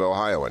a native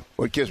Ohioan.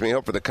 What gives me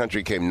hope for the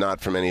country came not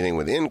from anything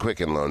within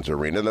Quicken Loans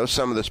Arena, though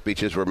some of the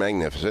speeches were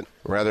magnificent,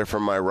 rather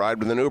from my ride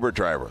with an Uber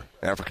driver,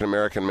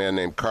 African-American man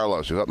named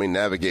Carlos, who helped me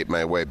navigate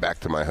my way back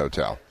to my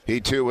hotel. He,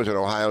 too, was an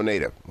Ohio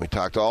native. We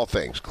talked all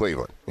things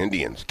Cleveland,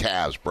 Indians,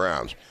 Cavs,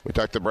 Browns. We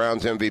talked to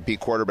Browns MVP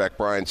quarterback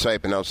Brian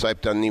Sipe, and how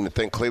Sipe doesn't even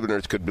think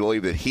Clevelanders could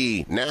believe that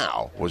he,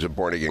 now, was a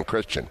born-again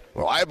Christian.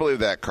 Well, I believe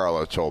that,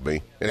 Carlos told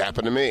me. It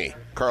happened to me.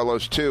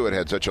 Carlos, too,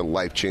 had such a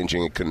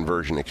life-changing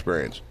conversion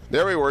experience.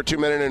 There we were, 2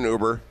 men in an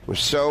Uber, with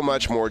so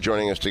much more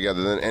joining us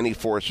together than any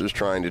forces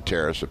trying to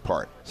tear us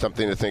apart.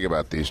 Something to think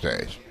about these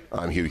days.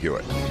 I'm Hugh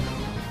Hewitt.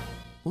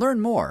 Learn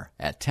more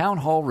at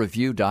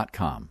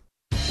townhallreview.com.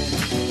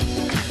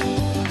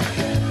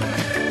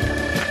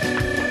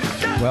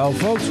 Well,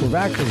 folks, we're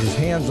back. This is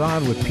Hands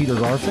On with Peter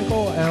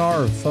Garfinkel, and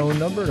our phone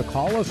number to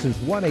call us is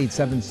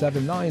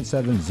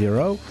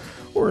 1-877-970.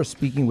 We're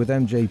speaking with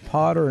MJ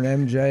Potter, and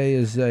MJ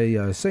is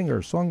a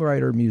singer,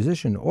 songwriter,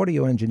 musician,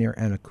 audio engineer,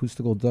 and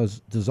acoustical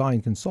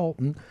design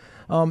consultant.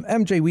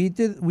 MJ,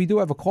 we do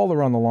have a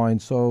caller on the line,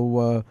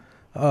 so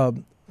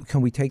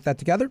can we take that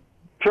together?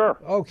 Sure.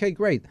 Okay,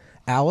 great.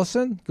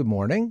 Allison, good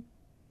morning.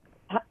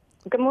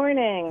 Good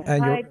morning.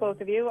 And Hi,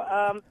 both of you.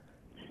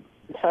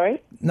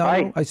 Sorry? No,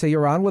 I say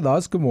you're on with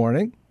us. Good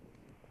morning.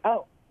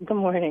 Oh, good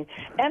morning.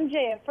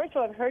 MJ, first of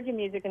all, I've heard your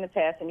music in the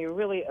past, and you're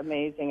really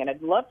amazing, and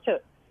I'd love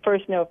to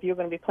first know if you're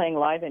going to be playing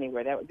live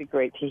anywhere. That would be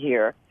great to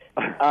hear.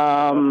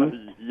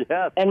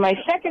 Yes. And my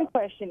second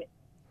question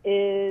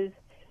is,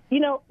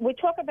 we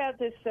talk about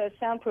this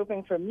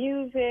soundproofing for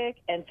music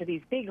and for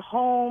these big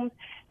homes.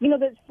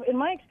 In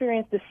my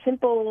experience, the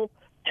simple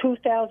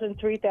 2,000,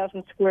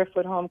 3,000 square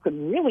foot home could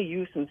really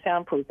use some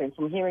soundproofing,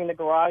 from hearing the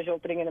garage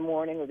opening in the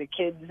morning or the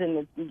kids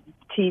in the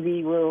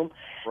TV room.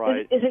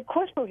 Right. Is it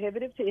cost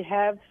prohibitive to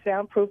have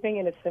soundproofing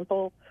in a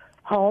simple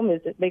home?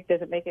 Does it make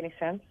any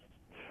sense?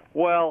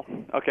 Well,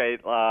 okay.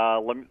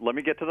 Let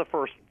me get to the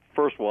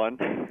first one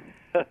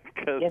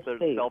because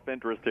there's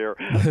self-interest here.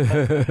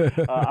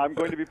 I'm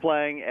going to be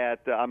playing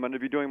I'm going to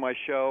be doing my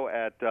show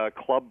at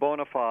Club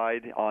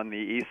Bonafide on the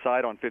east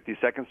side on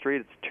 52nd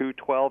Street. It's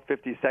 212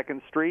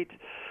 52nd Street.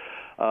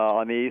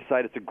 On the east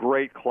side. It's a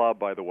great club,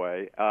 by the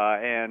way.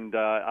 And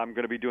I'm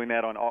going to be doing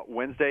that on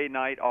Wednesday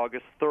night,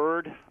 August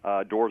 3rd.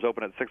 Doors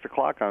open at 6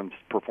 o'clock. I'm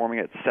performing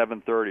at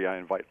 7:30. I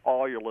invite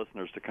all your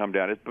listeners to come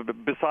down.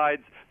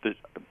 Besides,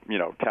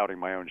 touting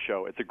my own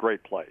show, it's a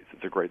great place.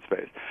 It's a great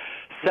space.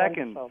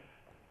 Second,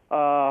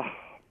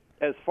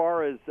 as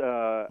far as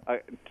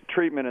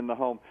treatment in the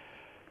home,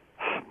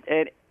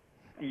 and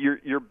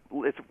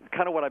it's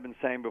kind of what I've been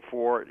saying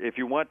before. If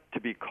you want to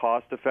be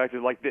cost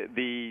effective, like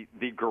the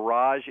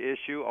garage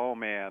issue, oh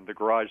man, the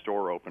garage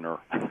door opener.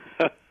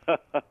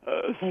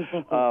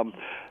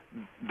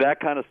 That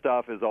kind of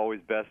stuff is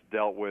always best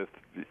dealt with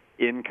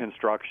in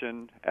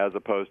construction as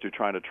opposed to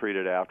trying to treat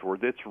it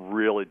afterwards. It's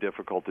really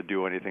difficult to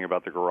do anything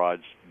about the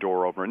garage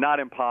door opener. Not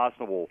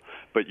impossible,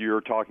 but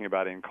you're talking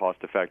about in cost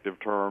effective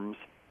terms.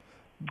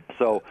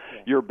 So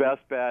your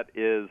best bet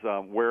is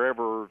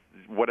whatever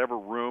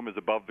room is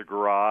above the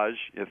garage.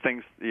 It's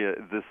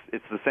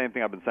the same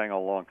thing I've been saying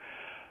all along.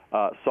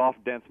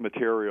 Soft, dense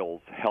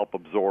materials help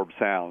absorb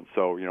sound.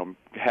 So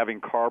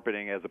having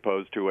carpeting as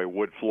opposed to a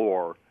wood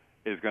floor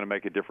is going to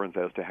make a difference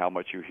as to how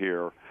much you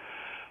hear.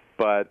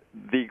 But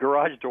the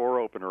garage door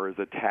opener is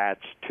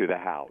attached to the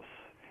house,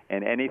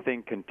 and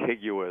anything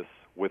contiguous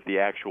with the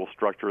actual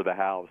structure of the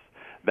house,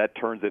 that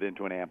turns it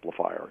into an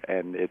amplifier.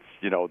 And it's,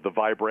 the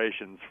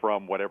vibrations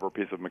from whatever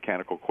piece of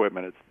mechanical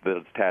equipment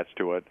that's attached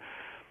to it,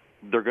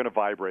 they're going to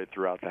vibrate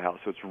throughout the house.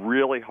 So it's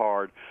really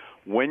hard.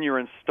 When you're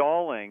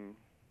installing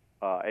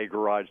a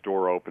garage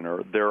door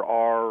opener, there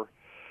are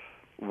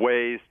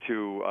ways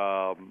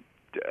to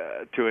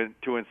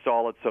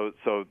install it so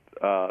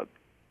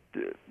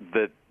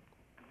that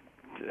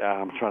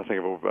I'm trying to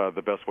think of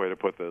the best way to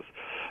put this.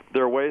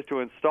 There are ways to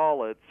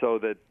install it so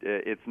that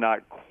it's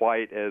not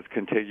quite as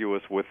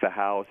contiguous with the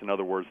house. In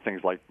other words,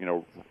 things like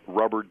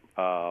rubber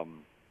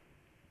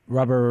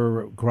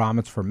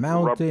grommets for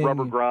mounting.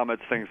 Rubber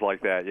grommets, things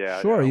like that.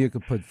 Yeah. Sure, you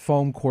could put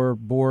foam core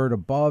board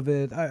above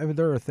it. I mean,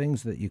 there are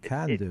things that you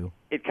can do.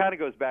 It kind of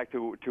goes back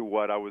to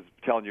what I was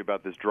telling you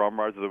about this drum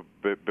riser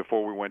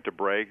before we went to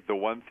break. The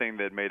one thing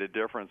that made a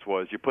difference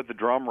was you put the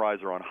drum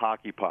riser on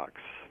hockey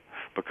pucks,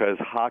 because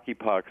hockey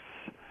pucks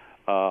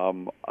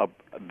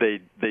they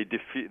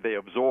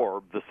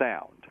absorb the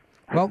sound.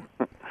 Well,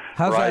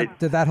 how's right? that?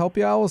 Did that help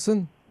you,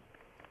 Allison?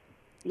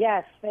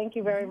 Yes, thank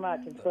you very much.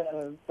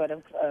 But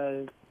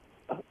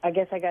I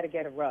guess I got to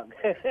get a rug.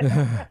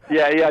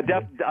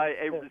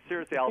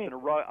 Seriously, Allison,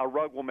 a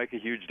rug will make a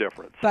huge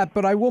difference.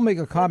 But I will make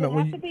a comment. Does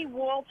it have to be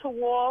wall to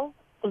wall?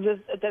 Does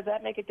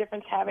that make a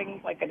difference,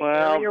 having like an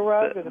area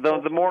rug?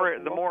 The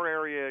more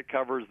area it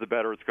covers, the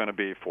better it's going to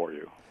be for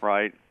you,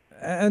 right?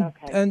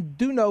 And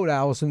do note,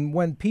 Allison,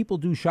 when people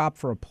do shop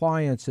for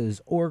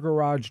appliances or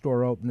garage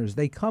door openers,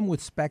 they come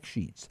with spec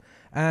sheets.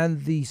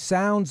 And the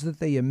sounds that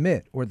they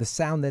emit, or the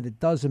sound that it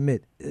does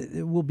emit,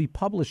 it will be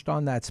published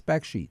on that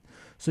spec sheet.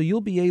 So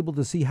you'll be able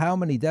to see how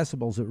many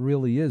decibels it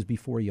really is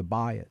before you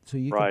buy it. So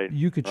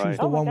you could choose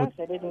the one with...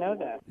 I didn't know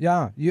that.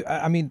 Yeah,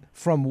 I mean,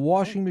 from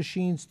washing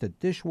machines to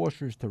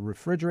dishwashers to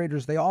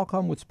refrigerators, they all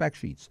come with spec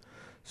sheets.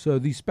 So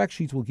these spec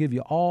sheets will give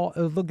you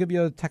they'll give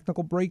you a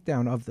technical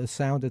breakdown of the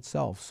sound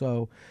itself.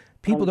 So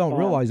people don't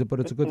realize it,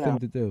 but it's a good thing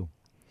to do.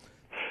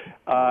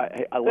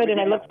 Good, and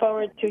I look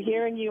forward to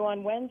hearing you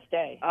on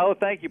Wednesday. Oh,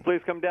 thank you.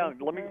 Please come down.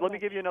 Let me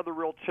give you another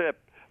real tip,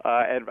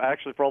 and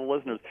actually for all the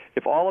listeners,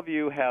 if all of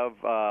you have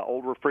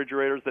old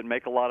refrigerators that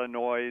make a lot of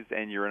noise,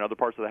 and you're in other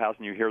parts of the house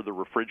and you hear the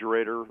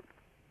refrigerator,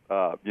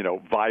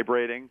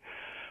 vibrating,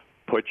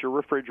 put your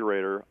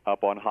refrigerator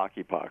up on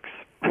hockey pucks.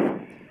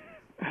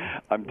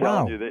 I'm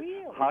telling you that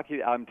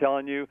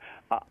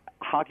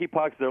hockey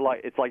pucks.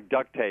 It's like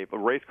duct tape.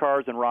 Race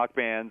cars and rock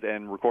bands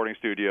and recording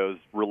studios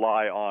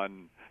rely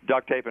on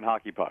duct tape and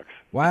hockey pucks.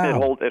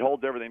 Wow! It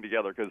holds everything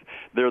together because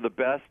they're the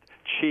best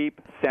cheap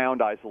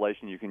sound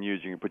isolation you can use.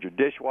 You can put your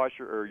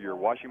dishwasher or your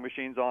washing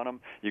machines on them.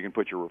 You can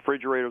put your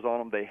refrigerators on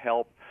them. They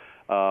help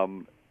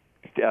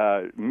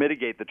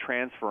mitigate the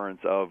transference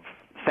of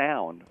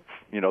sound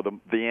the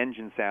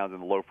engine sounds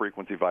and the low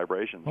frequency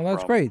vibrations. Well,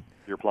 that's from great.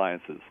 Your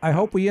appliances. I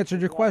hope we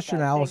answered your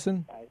question,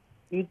 Allison.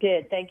 You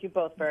did. Thank you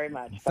both very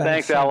much.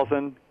 Thanks,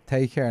 Allison.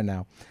 Take care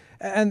now.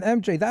 And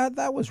MJ,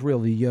 that was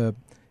really.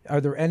 Are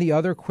there any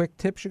other quick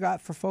tips you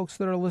got for folks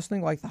that are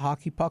listening, like the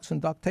hockey pucks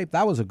and duct tape?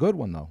 That was a good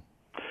one, though.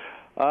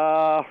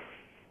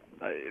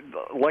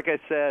 Like I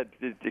said,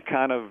 it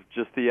kind of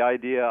just the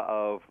idea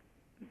of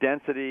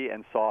density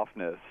and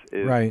softness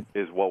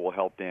is what will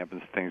help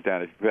dampen things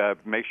down. If you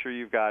make sure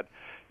you've got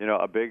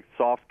a big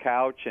soft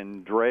couch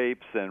and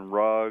drapes and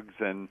rugs,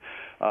 and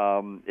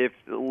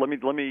let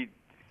me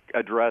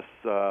address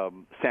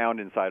sound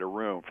inside a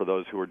room for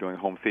those who are doing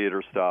home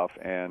theater stuff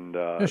and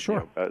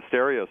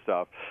stereo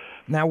stuff.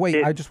 Now,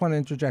 wait, I just want to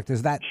interject.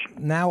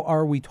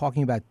 Are we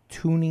talking about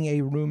tuning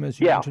a room, as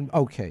you mentioned?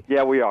 Okay.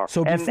 Yeah, we are.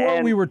 So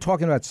before we were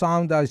talking about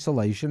sound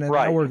isolation, and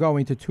now we're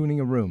going to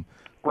tuning a room.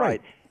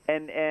 Right.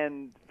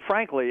 And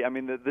frankly, I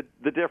mean,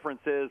 the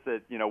difference is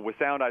that, with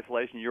sound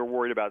isolation, you're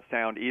worried about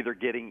sound either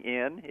getting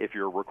in, if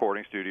you're a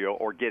recording studio,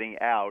 or getting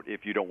out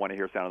if you don't want to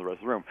hear sound in the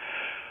rest of the room.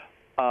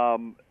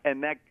 And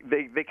that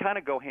they kind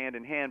of go hand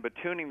in hand, but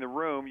tuning the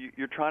room,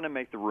 you're trying to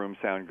make the room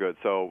sound good.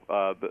 So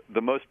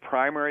the most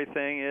primary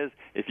thing is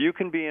if you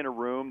can be in a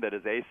room that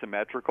is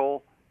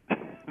asymmetrical,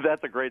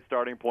 that's a great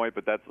starting point,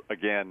 but that's,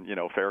 again,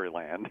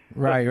 fairyland.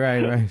 Right,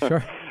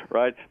 sure.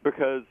 Right,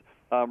 because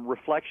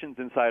reflections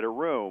inside a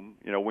room,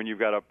 when you've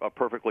got a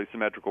perfectly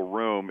symmetrical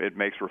room, it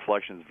makes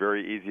reflections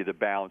very easy to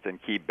bounce and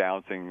keep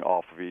bouncing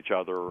off of each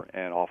other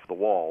and off the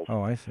walls.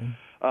 Oh, I see.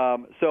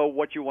 So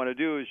what you want to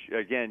do is,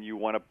 again, you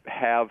want to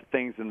have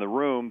things in the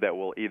room that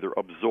will either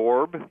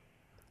absorb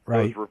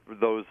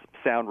those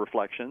sound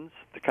reflections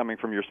coming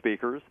from your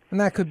speakers. And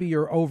that could be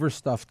your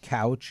overstuffed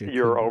couch.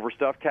 Your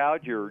overstuffed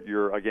couch,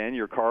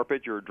 your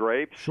carpet, your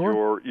drapes,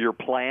 your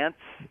plants.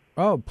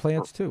 Oh,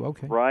 plants too.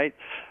 Okay. Right,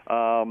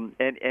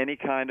 and any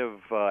kind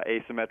of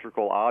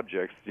asymmetrical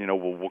objects,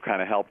 will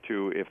kind of help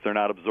to. If they're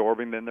not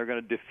absorbing, then they're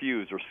going to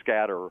diffuse or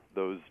scatter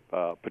those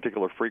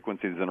particular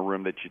frequencies in a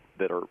room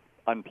that are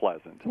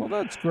unpleasant. Well,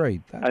 that's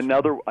great.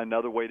 Another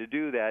way to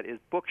do that is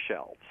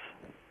bookshelves.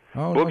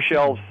 Oh,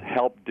 bookshelves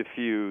help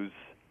diffuse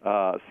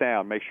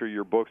sound. Make sure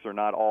your books are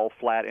not all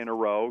flat in a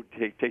row.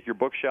 Take your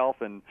bookshelf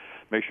and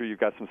make sure you've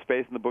got some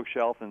space in the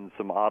bookshelf and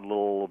some odd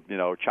little,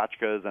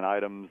 tchotchkes and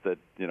items that,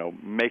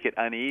 make it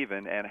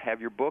uneven, and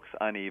have your books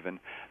uneven.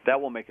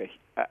 That will make a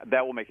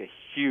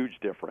huge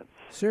difference.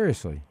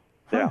 Seriously?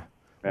 Yeah.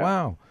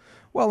 Wow.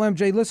 Well,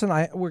 MJ, listen,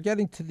 we're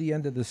getting to the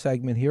end of the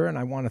segment here, and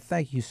I want to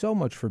thank you so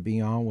much for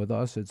being on with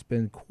us. It's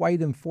been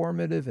quite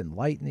informative,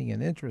 enlightening,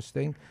 and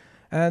interesting.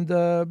 And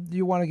do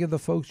you want to give the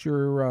folks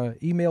your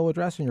email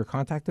address and your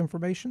contact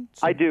information?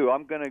 I do.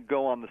 I'm going to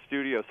go on the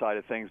studio side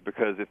of things,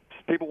 because if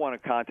people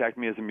want to contact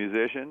me as a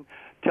musician,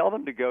 tell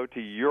them to go to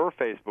your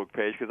Facebook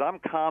page, because I'm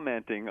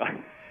commenting.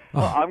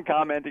 I'm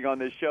commenting on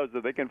this show,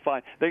 so they can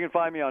find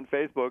me on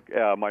Facebook,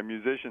 my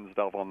musician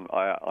stuff on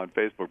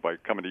Facebook by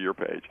coming to your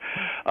page.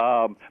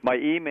 My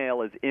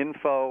email is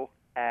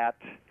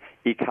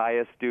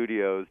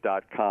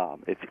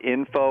info@ikhayastudios.com. It's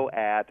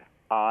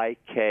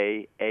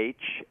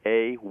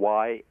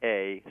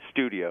info@IKHAYA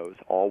Studios,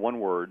 all one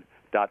word,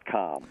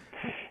 .com.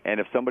 And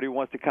if somebody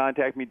wants to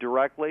contact me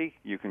directly,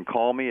 you can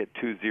call me at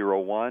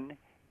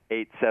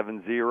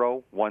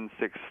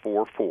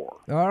 201-870-1644.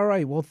 All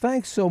right. Well,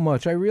 thanks so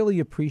much. I really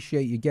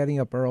appreciate you getting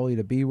up early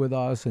to be with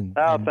us and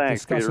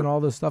discussing Peter. all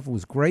this stuff. It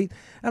was great.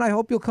 And I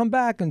hope you'll come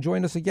back and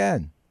join us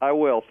again. I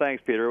will.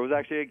 Thanks, Peter. It was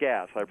actually a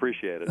gas. I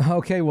appreciate it.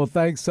 Okay. Well,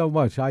 thanks so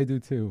much. I do,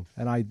 too.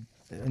 And I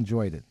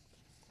enjoyed it.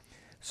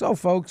 So,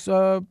 folks,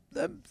 that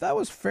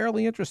was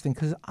fairly interesting,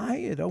 because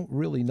I don't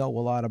really know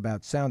a lot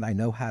about sound. I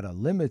know how to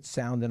limit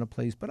sound in a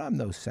place, but I'm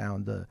no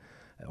sound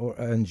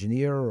or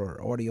engineer or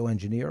audio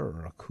engineer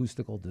or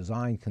acoustical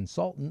design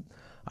consultant.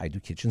 I do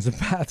kitchens and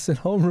baths and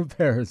home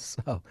repairs,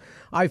 so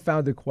I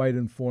found it quite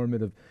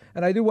informative.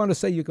 And I do want to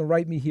say you can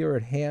write me here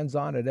at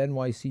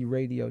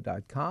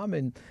handson@nycradio.com,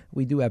 and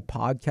we do have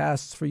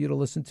podcasts for you to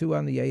listen to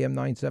on the AM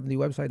 970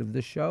 website of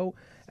this show,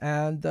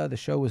 and the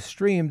show is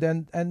streamed.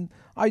 And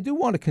I do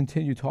want to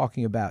continue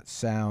talking about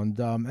sound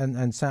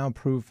and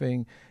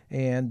soundproofing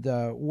and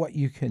what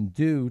you can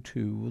do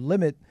to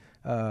limit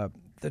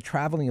the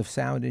traveling of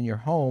sound in your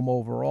home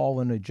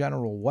overall in a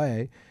general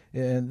way.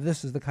 And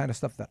this is the kind of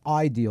stuff that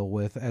I deal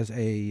with as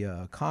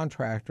a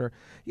contractor.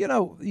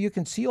 You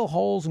can seal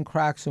holes and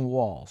cracks in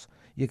walls.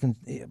 You can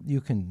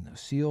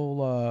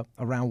seal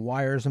around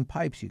wires and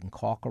pipes. You can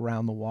caulk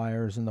around the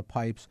wires and the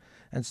pipes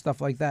and stuff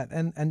like that,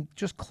 and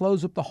just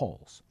close up the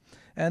holes.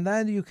 And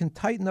then you can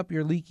tighten up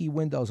your leaky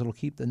windows. It'll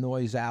keep the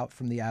noise out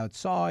from the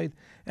outside.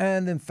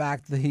 And in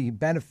fact,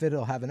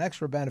 it'll have an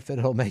extra benefit.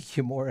 It'll make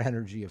you more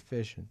energy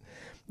efficient.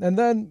 And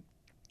then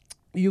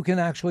you can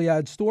actually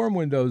add storm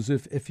windows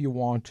if you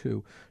want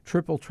to.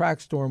 Triple track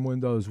storm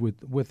windows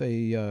with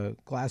a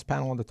glass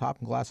panel on the top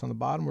and glass on the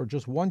bottom, or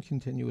just one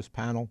continuous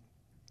panel.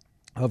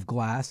 of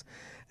glass,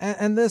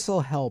 and this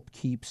will help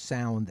keep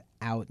sound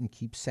out and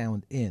keep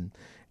sound in.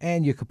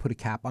 And you could put a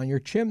cap on your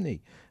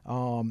chimney.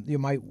 You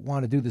might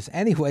want to do this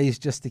anyways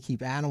just to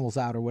keep animals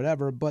out or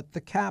whatever, but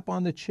the cap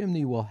on the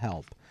chimney will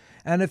help.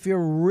 And if you're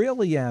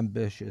really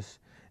ambitious,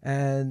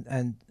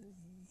 and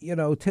you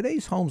know,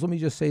 today's homes, let me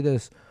just say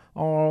this,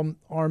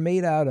 are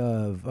made out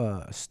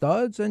of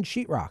studs and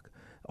sheetrock.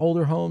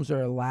 Older homes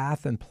are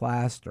lath and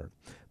plaster.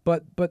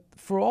 But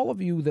for all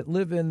of you that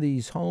live in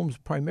these homes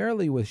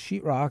primarily with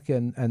sheetrock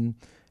and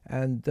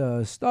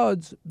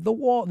studs,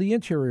 the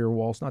interior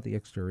walls, not the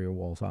exterior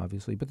walls,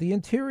 obviously, but the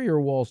interior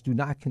walls do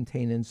not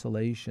contain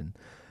insulation.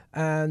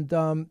 And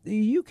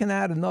you can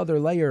add another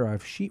layer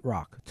of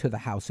sheetrock to the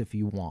house if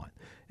you want.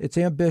 It's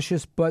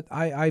ambitious, but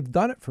I've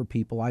done it for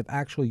people. I've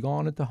actually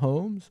gone into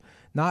homes,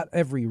 not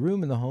every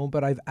room in the home,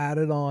 but I've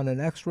added on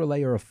an extra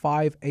layer of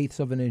 5/8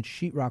 of an inch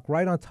sheetrock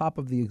right on top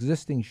of the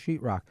existing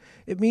sheetrock.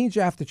 It means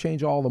you have to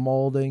change all the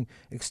molding,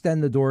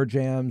 extend the door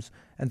jambs,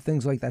 and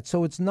things like that.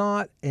 So it's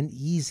not an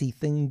easy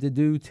thing to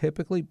do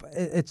typically.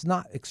 It's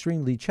not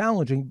extremely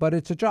challenging, but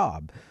it's a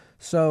job.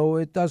 So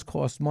it does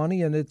cost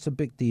money, and it's a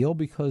big deal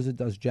because it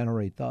does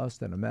generate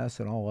dust and a mess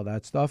and all of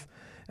that stuff.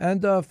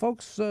 And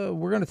folks,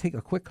 we're going to take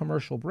a quick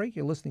commercial break.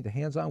 You're listening to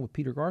Hands On with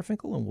Peter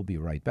Garfinkel, and we'll be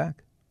right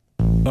back.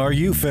 Are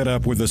you fed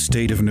up with the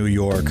state of New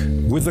York?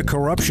 With the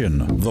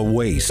corruption, the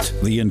waste,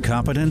 the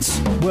incompetence?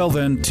 Well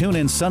then, tune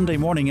in Sunday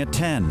morning at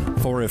 10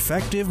 for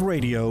Effective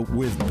Radio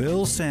with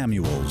Bill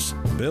Samuels.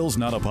 Bill's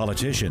not a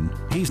politician.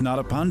 He's not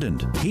a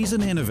pundit. He's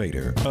an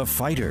innovator, a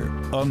fighter,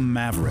 a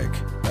maverick.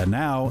 And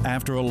now,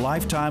 after a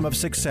lifetime of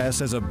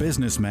success as a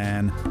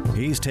businessman,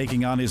 he's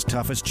taking on his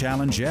toughest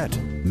challenge yet,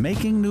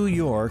 making New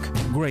York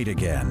great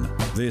again.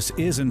 This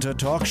isn't a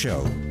talk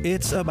show.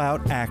 It's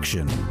about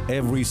action.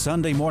 Every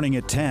Sunday morning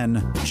at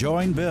 10,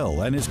 join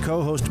Bill and his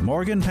co-host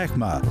Morgan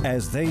Peckma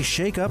as they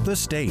shake up the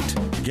state.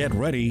 Get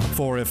ready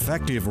for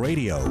Effective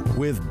Radio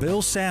with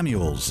Bill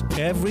Samuels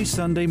every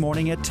Sunday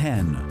morning at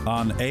 10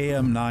 on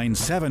AM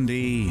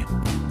 970.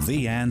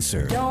 The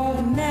Answer.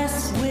 Don't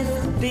mess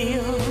with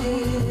Bill.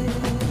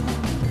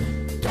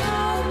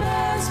 Don't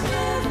mess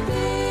with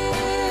Bill.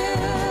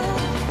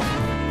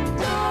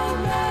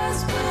 Don't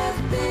mess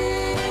with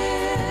Bill.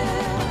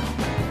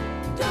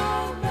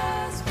 Don't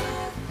mess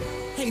with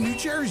Bill. Hey, New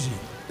Jersey.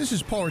 This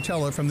is Paul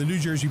Rotella from the New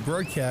Jersey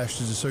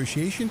Broadcasters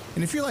Association,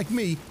 and if you're like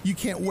me, you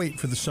can't wait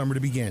for the summer to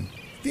begin.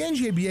 The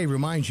NJBA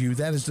reminds you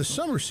that as the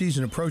summer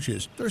season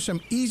approaches, there are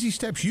some easy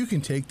steps you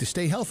can take to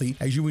stay healthy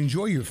as you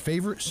enjoy your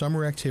favorite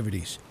summer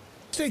activities.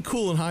 Stay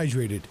cool and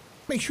hydrated.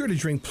 Make sure to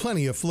drink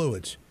plenty of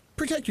fluids.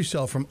 Protect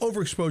yourself from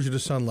overexposure to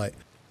sunlight.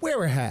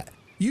 Wear a hat.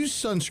 Use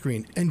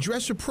sunscreen and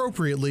dress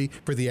appropriately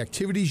for the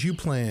activities you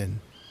plan.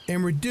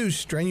 And reduce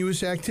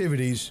strenuous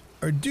activities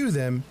or do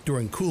them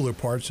during cooler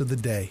parts of the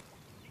day.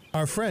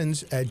 Our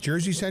friends at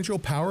Jersey Central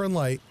Power and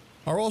Light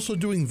are also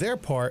doing their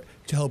part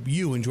to help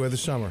you enjoy the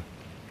summer.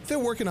 They're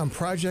working on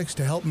projects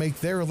to help make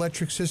their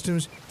electric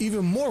systems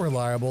even more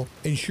reliable,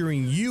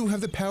 ensuring you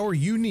have the power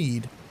you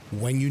need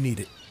when you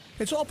need it.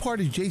 It's all part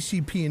of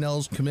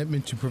JCP&L's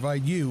commitment to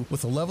provide you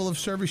with the level of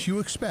service you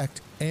expect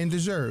and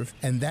deserve,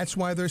 and that's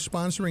why they're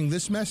sponsoring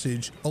this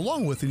message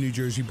along with the New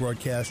Jersey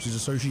Broadcasters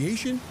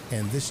Association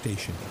and this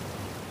station.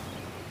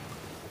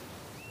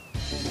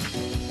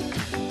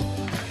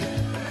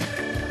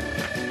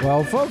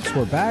 Well, folks,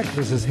 we're back.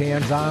 This is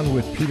Hands On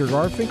with Peter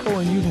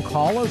Garfinkel, and you can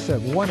call us at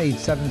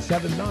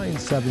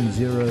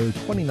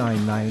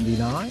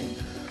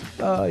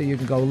 1-877-970-2999. You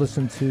can go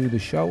listen to the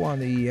show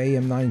on the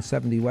AM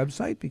 970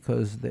 website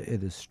because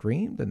it is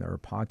streamed and there are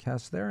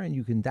podcasts there, and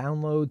you can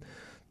download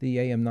the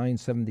AM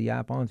 970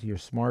 app onto your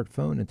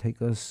smartphone and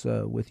take us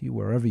with you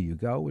wherever you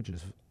go, which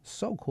is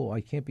so cool.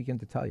 I can't begin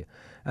to tell you.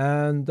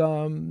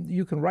 And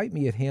you can write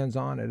me at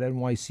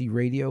handson@NYC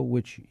Radio,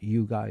 which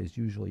you guys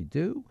usually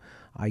do.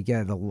 I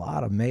get a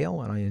lot of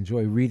mail, and I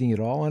enjoy reading it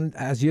all. And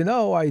as you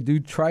know, I do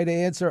try to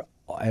answer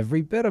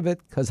every bit of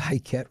it because I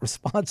get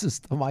responses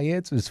to my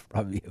answers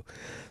from you.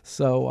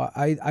 So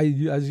I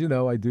as you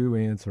know, I do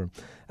answer them.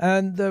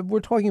 And we're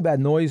talking about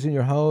noise in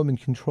your home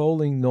and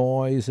controlling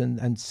noise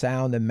and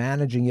sound and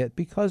managing it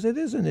because it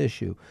is an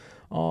issue.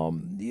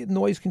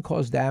 Noise can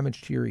cause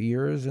damage to your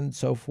ears and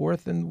so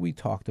forth, and we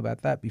talked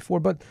about that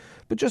before. But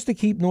just to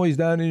keep noise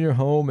down in your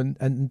home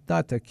and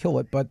not to kill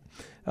it. But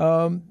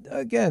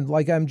again,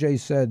 like MJ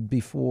said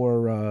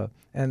before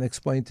and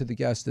explained to the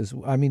guest,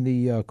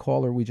 the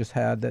caller we just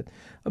had, that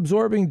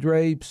absorbing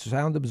drapes,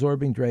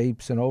 sound-absorbing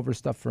drapes and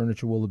overstuffed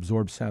furniture will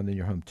absorb sound in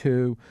your home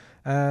too.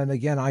 And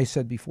again, I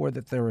said before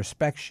that there are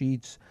spec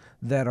sheets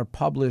that are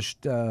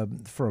published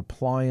for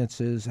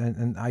appliances,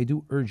 and I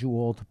do urge you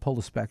all to pull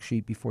the spec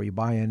sheet before you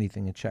buy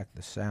anything and check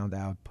the sound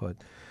output.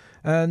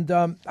 And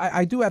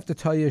I do have to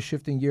tell you,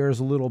 shifting gears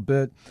a little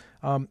bit,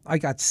 I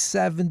got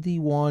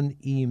 71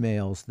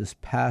 emails this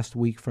past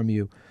week from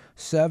you,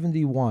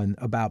 71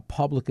 about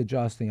public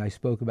adjusting. I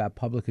spoke about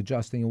public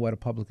adjusting and what a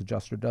public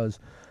adjuster does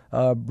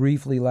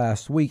briefly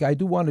last week. I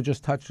do want to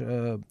just touch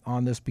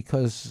on this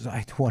because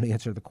I do want to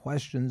answer the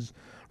questions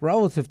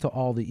relative to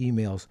all the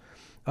emails.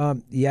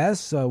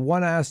 Yes,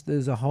 one asked,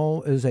 is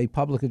a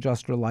public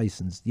adjuster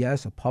licensed?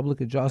 Yes, a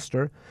public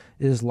adjuster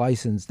is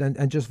licensed.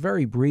 And just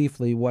very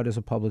briefly, what is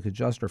a public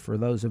adjuster for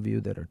those of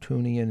you that are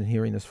tuning in and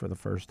hearing this for the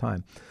first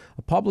time?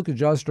 A public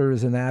adjuster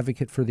is an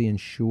advocate for the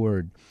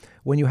insured.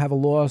 When you have a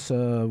loss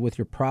with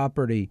your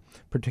property,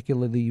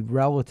 particularly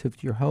relative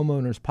to your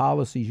homeowner's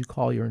policies, you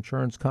call your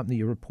insurance company,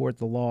 you report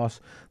the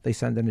loss, they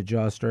send an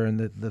adjuster, and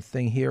the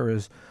thing here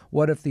is,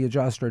 what if the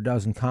adjuster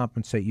doesn't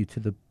compensate you to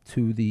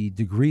the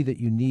degree that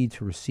you need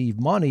to receive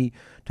money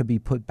to be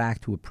put back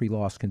to a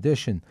pre-loss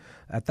condition?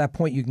 At that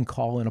point, you can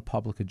call in a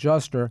public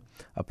adjuster.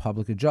 A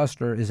public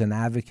adjuster is an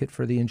advocate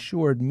for the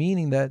insured,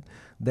 meaning that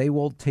they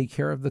will take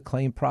care of the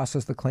claim,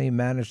 process the claim,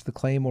 manage the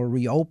claim, or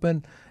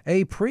reopen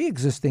a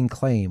pre-existing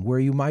claim where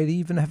you might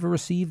even have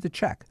received a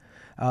check.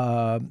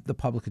 The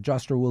public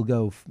adjuster will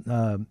go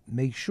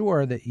make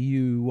sure that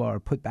you are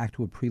put back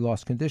to a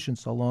pre-loss condition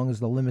so long as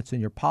the limits in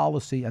your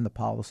policy and the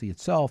policy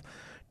itself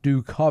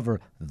do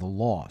cover the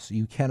loss.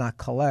 You cannot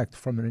collect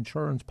from an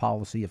insurance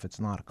policy if it's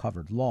not a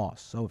covered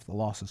loss. So if the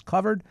loss is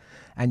covered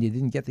and you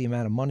didn't get the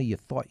amount of money you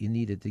thought you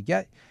needed to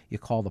get, you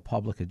call the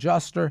public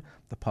adjuster.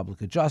 The public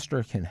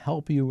adjuster can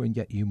help you and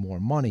get you more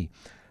money.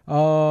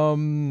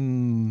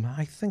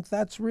 I think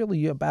that's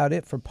really about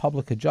it for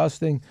public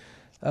adjusting.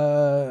 We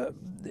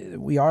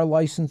are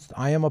licensed.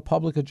 I am a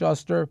public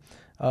adjuster.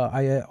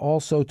 I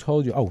also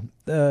told you,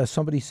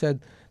 somebody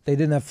said they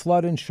didn't have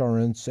flood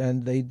insurance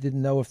and they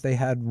didn't know if they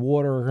had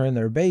water in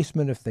their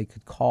basement, if they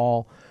could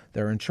call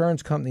their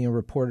insurance company and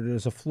report it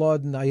as a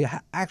flood. And I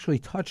actually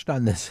touched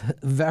on this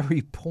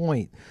very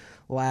point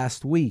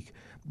last week.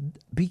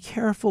 Be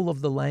careful of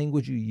the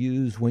language you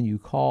use when you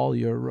call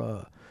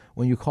your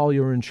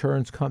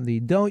insurance company.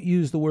 Don't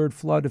use the word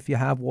flood if you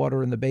have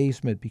water in the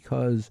basement,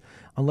 because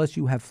unless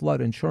you have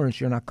flood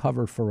insurance, you're not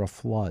covered for a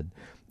flood.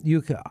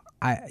 You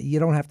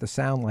don't have to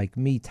sound like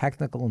me,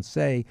 technical, and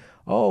say,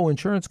 "Oh,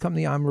 insurance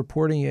company, I'm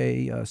reporting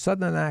a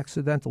sudden and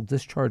accidental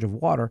discharge of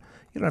water."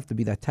 You don't have to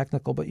be that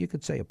technical, but you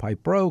could say a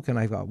pipe broke and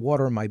I've got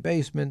water in my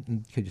basement,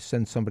 and could you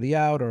send somebody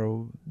out,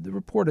 or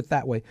report it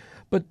that way.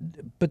 But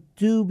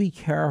do be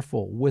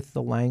careful with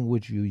the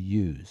language you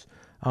use.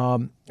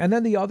 And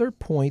then the other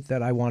point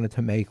that I wanted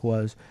to make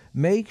was,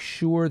 make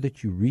sure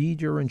that you read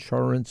your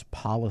insurance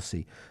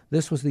policy.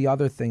 This was the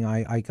other thing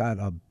I got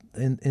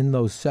in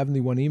those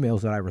 71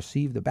 emails that I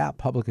received about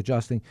public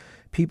adjusting.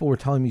 People were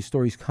telling me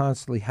stories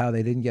constantly how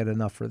they didn't get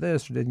enough for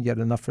this or didn't get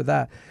enough for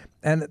that.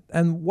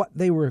 And what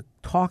they were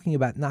talking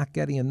about not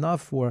getting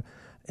enough for,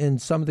 in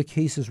some of the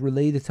cases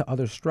related to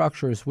other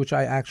structures, which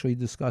I actually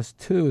discussed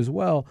too as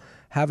well,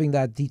 having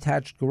that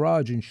detached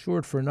garage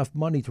insured for enough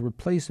money to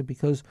replace it,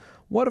 because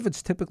what if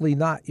it's typically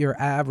not your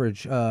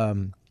average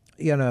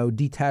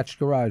detached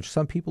garage?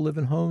 Some people live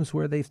in homes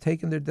where they've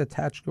taken their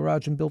detached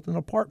garage and built an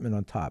apartment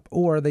on top,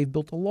 or they've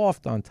built a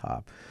loft on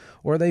top,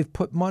 or they've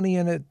put money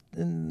in it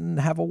and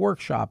have a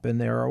workshop in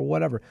there or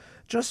whatever.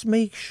 Just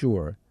make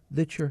sure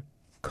that you're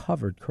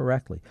covered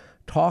correctly.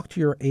 Talk to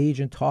your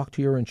agent, talk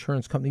to your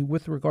insurance company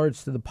with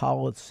regards to the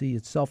policy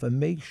itself, and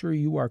make sure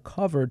you are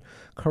covered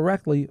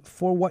correctly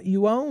for what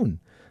you own.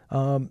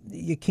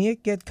 You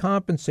can't get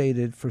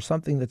compensated for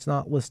something that's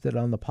not listed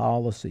on the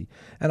policy.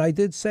 And I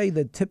did say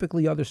that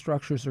typically other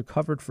structures are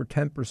covered for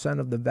 10%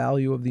 of the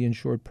value of the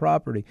insured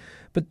property.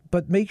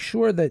 But make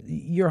sure that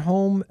your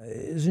home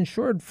is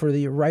insured for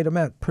the right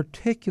amount,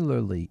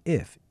 particularly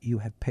if you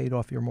have paid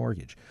off your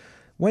mortgage.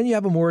 When you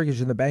have a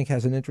mortgage and the bank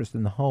has an interest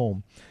in the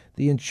home,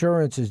 the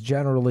insurance is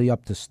generally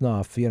up to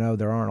snuff.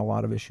 There aren't a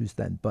lot of issues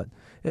then. But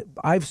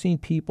I've seen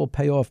people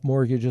pay off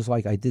mortgages,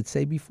 like I did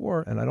say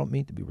before, and I don't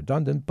mean to be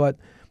redundant, but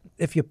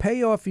if you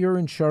pay off your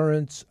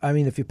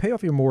if you pay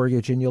off your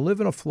mortgage and you live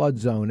in a flood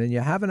zone and you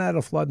haven't had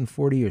a flood in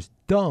 40 years,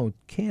 don't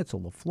cancel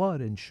the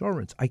flood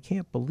insurance. I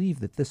can't believe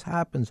that this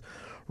happens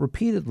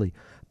repeatedly.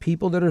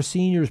 People that are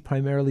seniors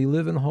primarily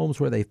live in homes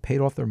where they've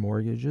paid off their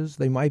mortgages.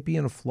 They might be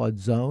in a flood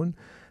zone,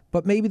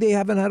 but maybe they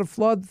haven't had a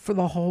flood for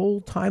the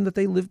whole time that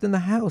they lived in the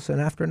house.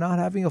 And after not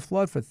having a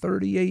flood for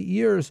 38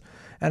 years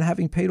and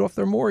having paid off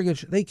their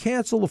mortgage, they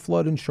cancel the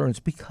flood insurance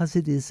because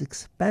it is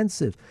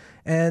expensive.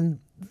 And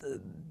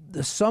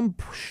some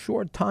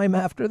short time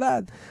after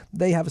that,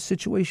 they have a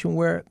situation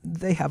where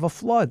they have a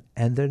flood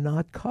and they're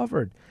not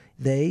covered.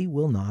 They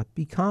will not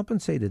be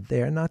compensated.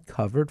 They're not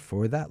covered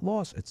for that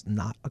loss. It's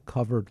not a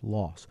covered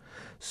loss.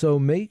 So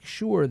make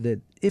sure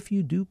that if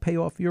you do pay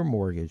off your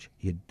mortgage,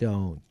 you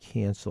don't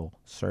cancel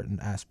certain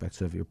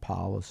aspects of your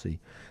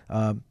policy.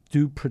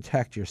 Do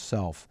protect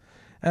yourself.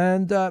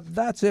 And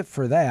that's it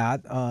for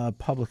that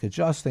public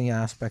adjusting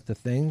aspect of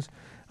things.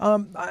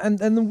 And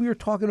then we were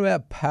talking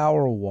about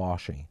power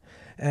washing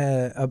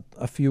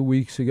a few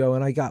weeks ago,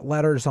 and I got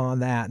letters on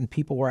that, and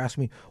people were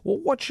asking me, well,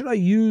 what should I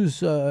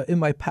use in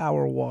my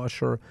power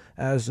washer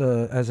as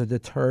a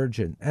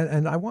detergent?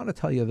 And I want to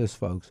tell you this,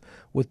 folks,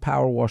 with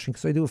power washing,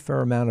 because I do a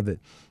fair amount of it.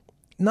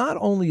 Not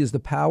only is the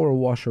power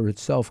washer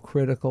itself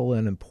critical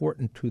and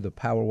important to the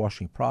power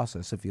washing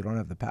process. If you don't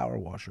have the power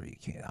washer, you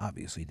can't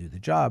obviously do the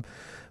job.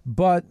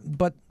 But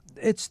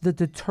it's the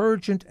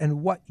detergent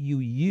and what you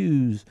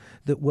use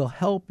that will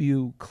help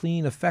you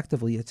clean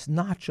effectively. It's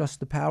not just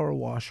the power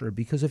washer,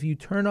 because if you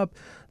turn up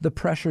the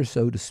pressure,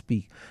 so to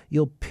speak,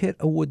 you'll pit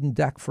a wooden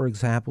deck, for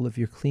example, if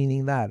you're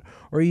cleaning that.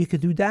 Or you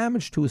could do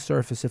damage to a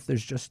surface if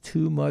there's just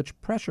too much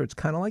pressure. It's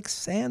kind of like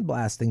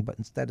sandblasting, but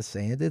instead of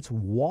sand, it's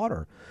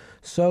water.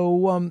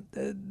 So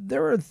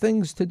there are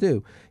things to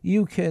do.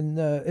 You can,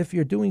 if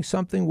you're doing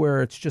something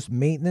where it's just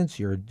maintenance,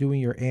 you're doing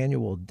your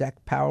annual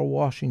deck power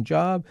washing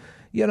job,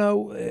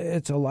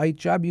 it's a light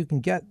job. You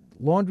can get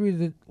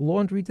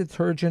laundry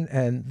detergent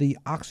and the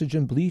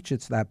oxygen bleach.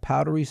 It's that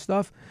powdery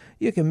stuff.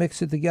 You can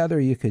mix it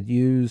together. You could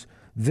use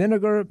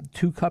vinegar,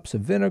 2 cups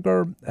of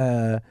vinegar,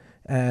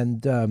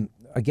 and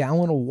a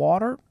gallon of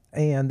water.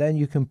 And then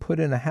you can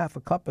put in a half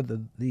a cup of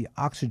the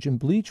oxygen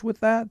bleach with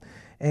that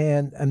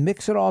and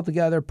mix it all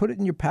together, put it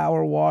in your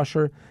power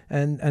washer,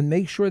 and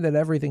make sure that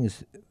everything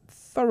is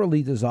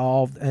thoroughly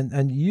dissolved,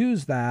 and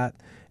use that.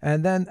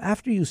 And then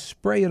after you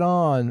spray it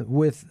on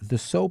with the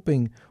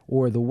soaping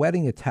or the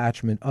wetting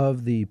attachment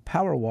of the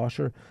power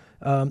washer,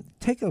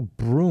 take a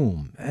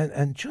broom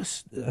and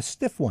just a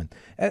stiff one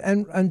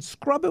and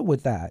scrub it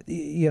with that.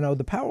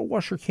 The power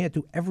washer can't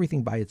do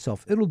everything by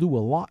itself. It'll do a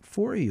lot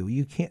for you.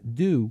 You can't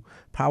do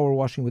power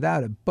washing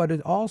without it. But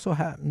it also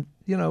happens,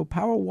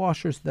 power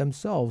washers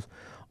themselves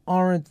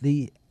aren't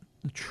the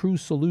true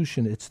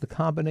solution. It's the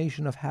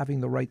combination of having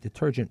the right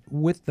detergent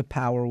with the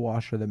power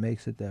washer that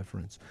makes a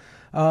difference.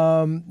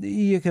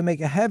 You can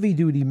make a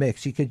heavy-duty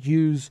mix. You could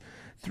use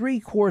 3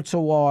 quarts of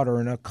water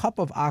and a cup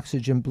of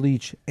oxygen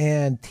bleach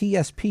and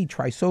TSP,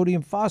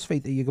 trisodium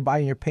phosphate, that you can buy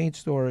in your paint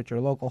store at your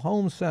local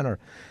home center,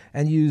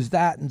 and use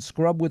that and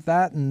scrub with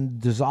that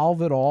and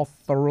dissolve it all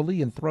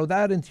thoroughly and throw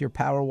that into your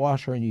power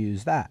washer and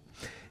use that.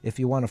 If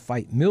you want to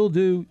fight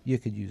mildew, you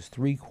could use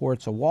 3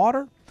 quarts of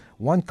water,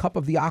 1 cup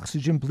of the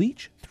oxygen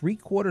bleach,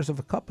 3/4 of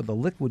a cup of the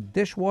liquid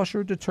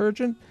dishwasher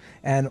detergent,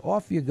 and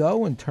off you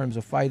go in terms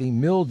of fighting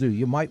mildew.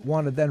 You might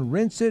want to then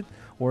rinse it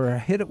or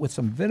hit it with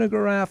some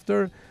vinegar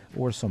after,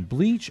 or some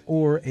bleach,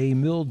 or a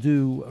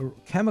mildew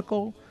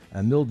chemical,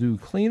 a mildew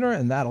cleaner,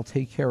 and that'll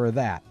take care of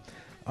that.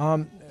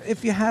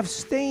 If you have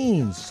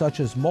stains such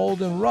as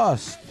mold and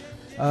rust,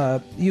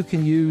 you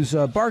can use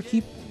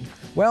barkeep.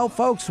 Well,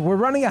 folks, we're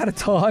running out of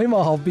time.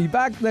 I'll be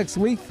back next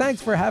week. Thanks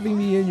for having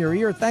me in your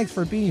ear. Thanks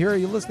for being here.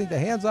 You're listening to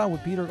Hands On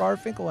with Peter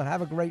Garfinkel, and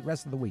have a great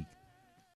rest of the week.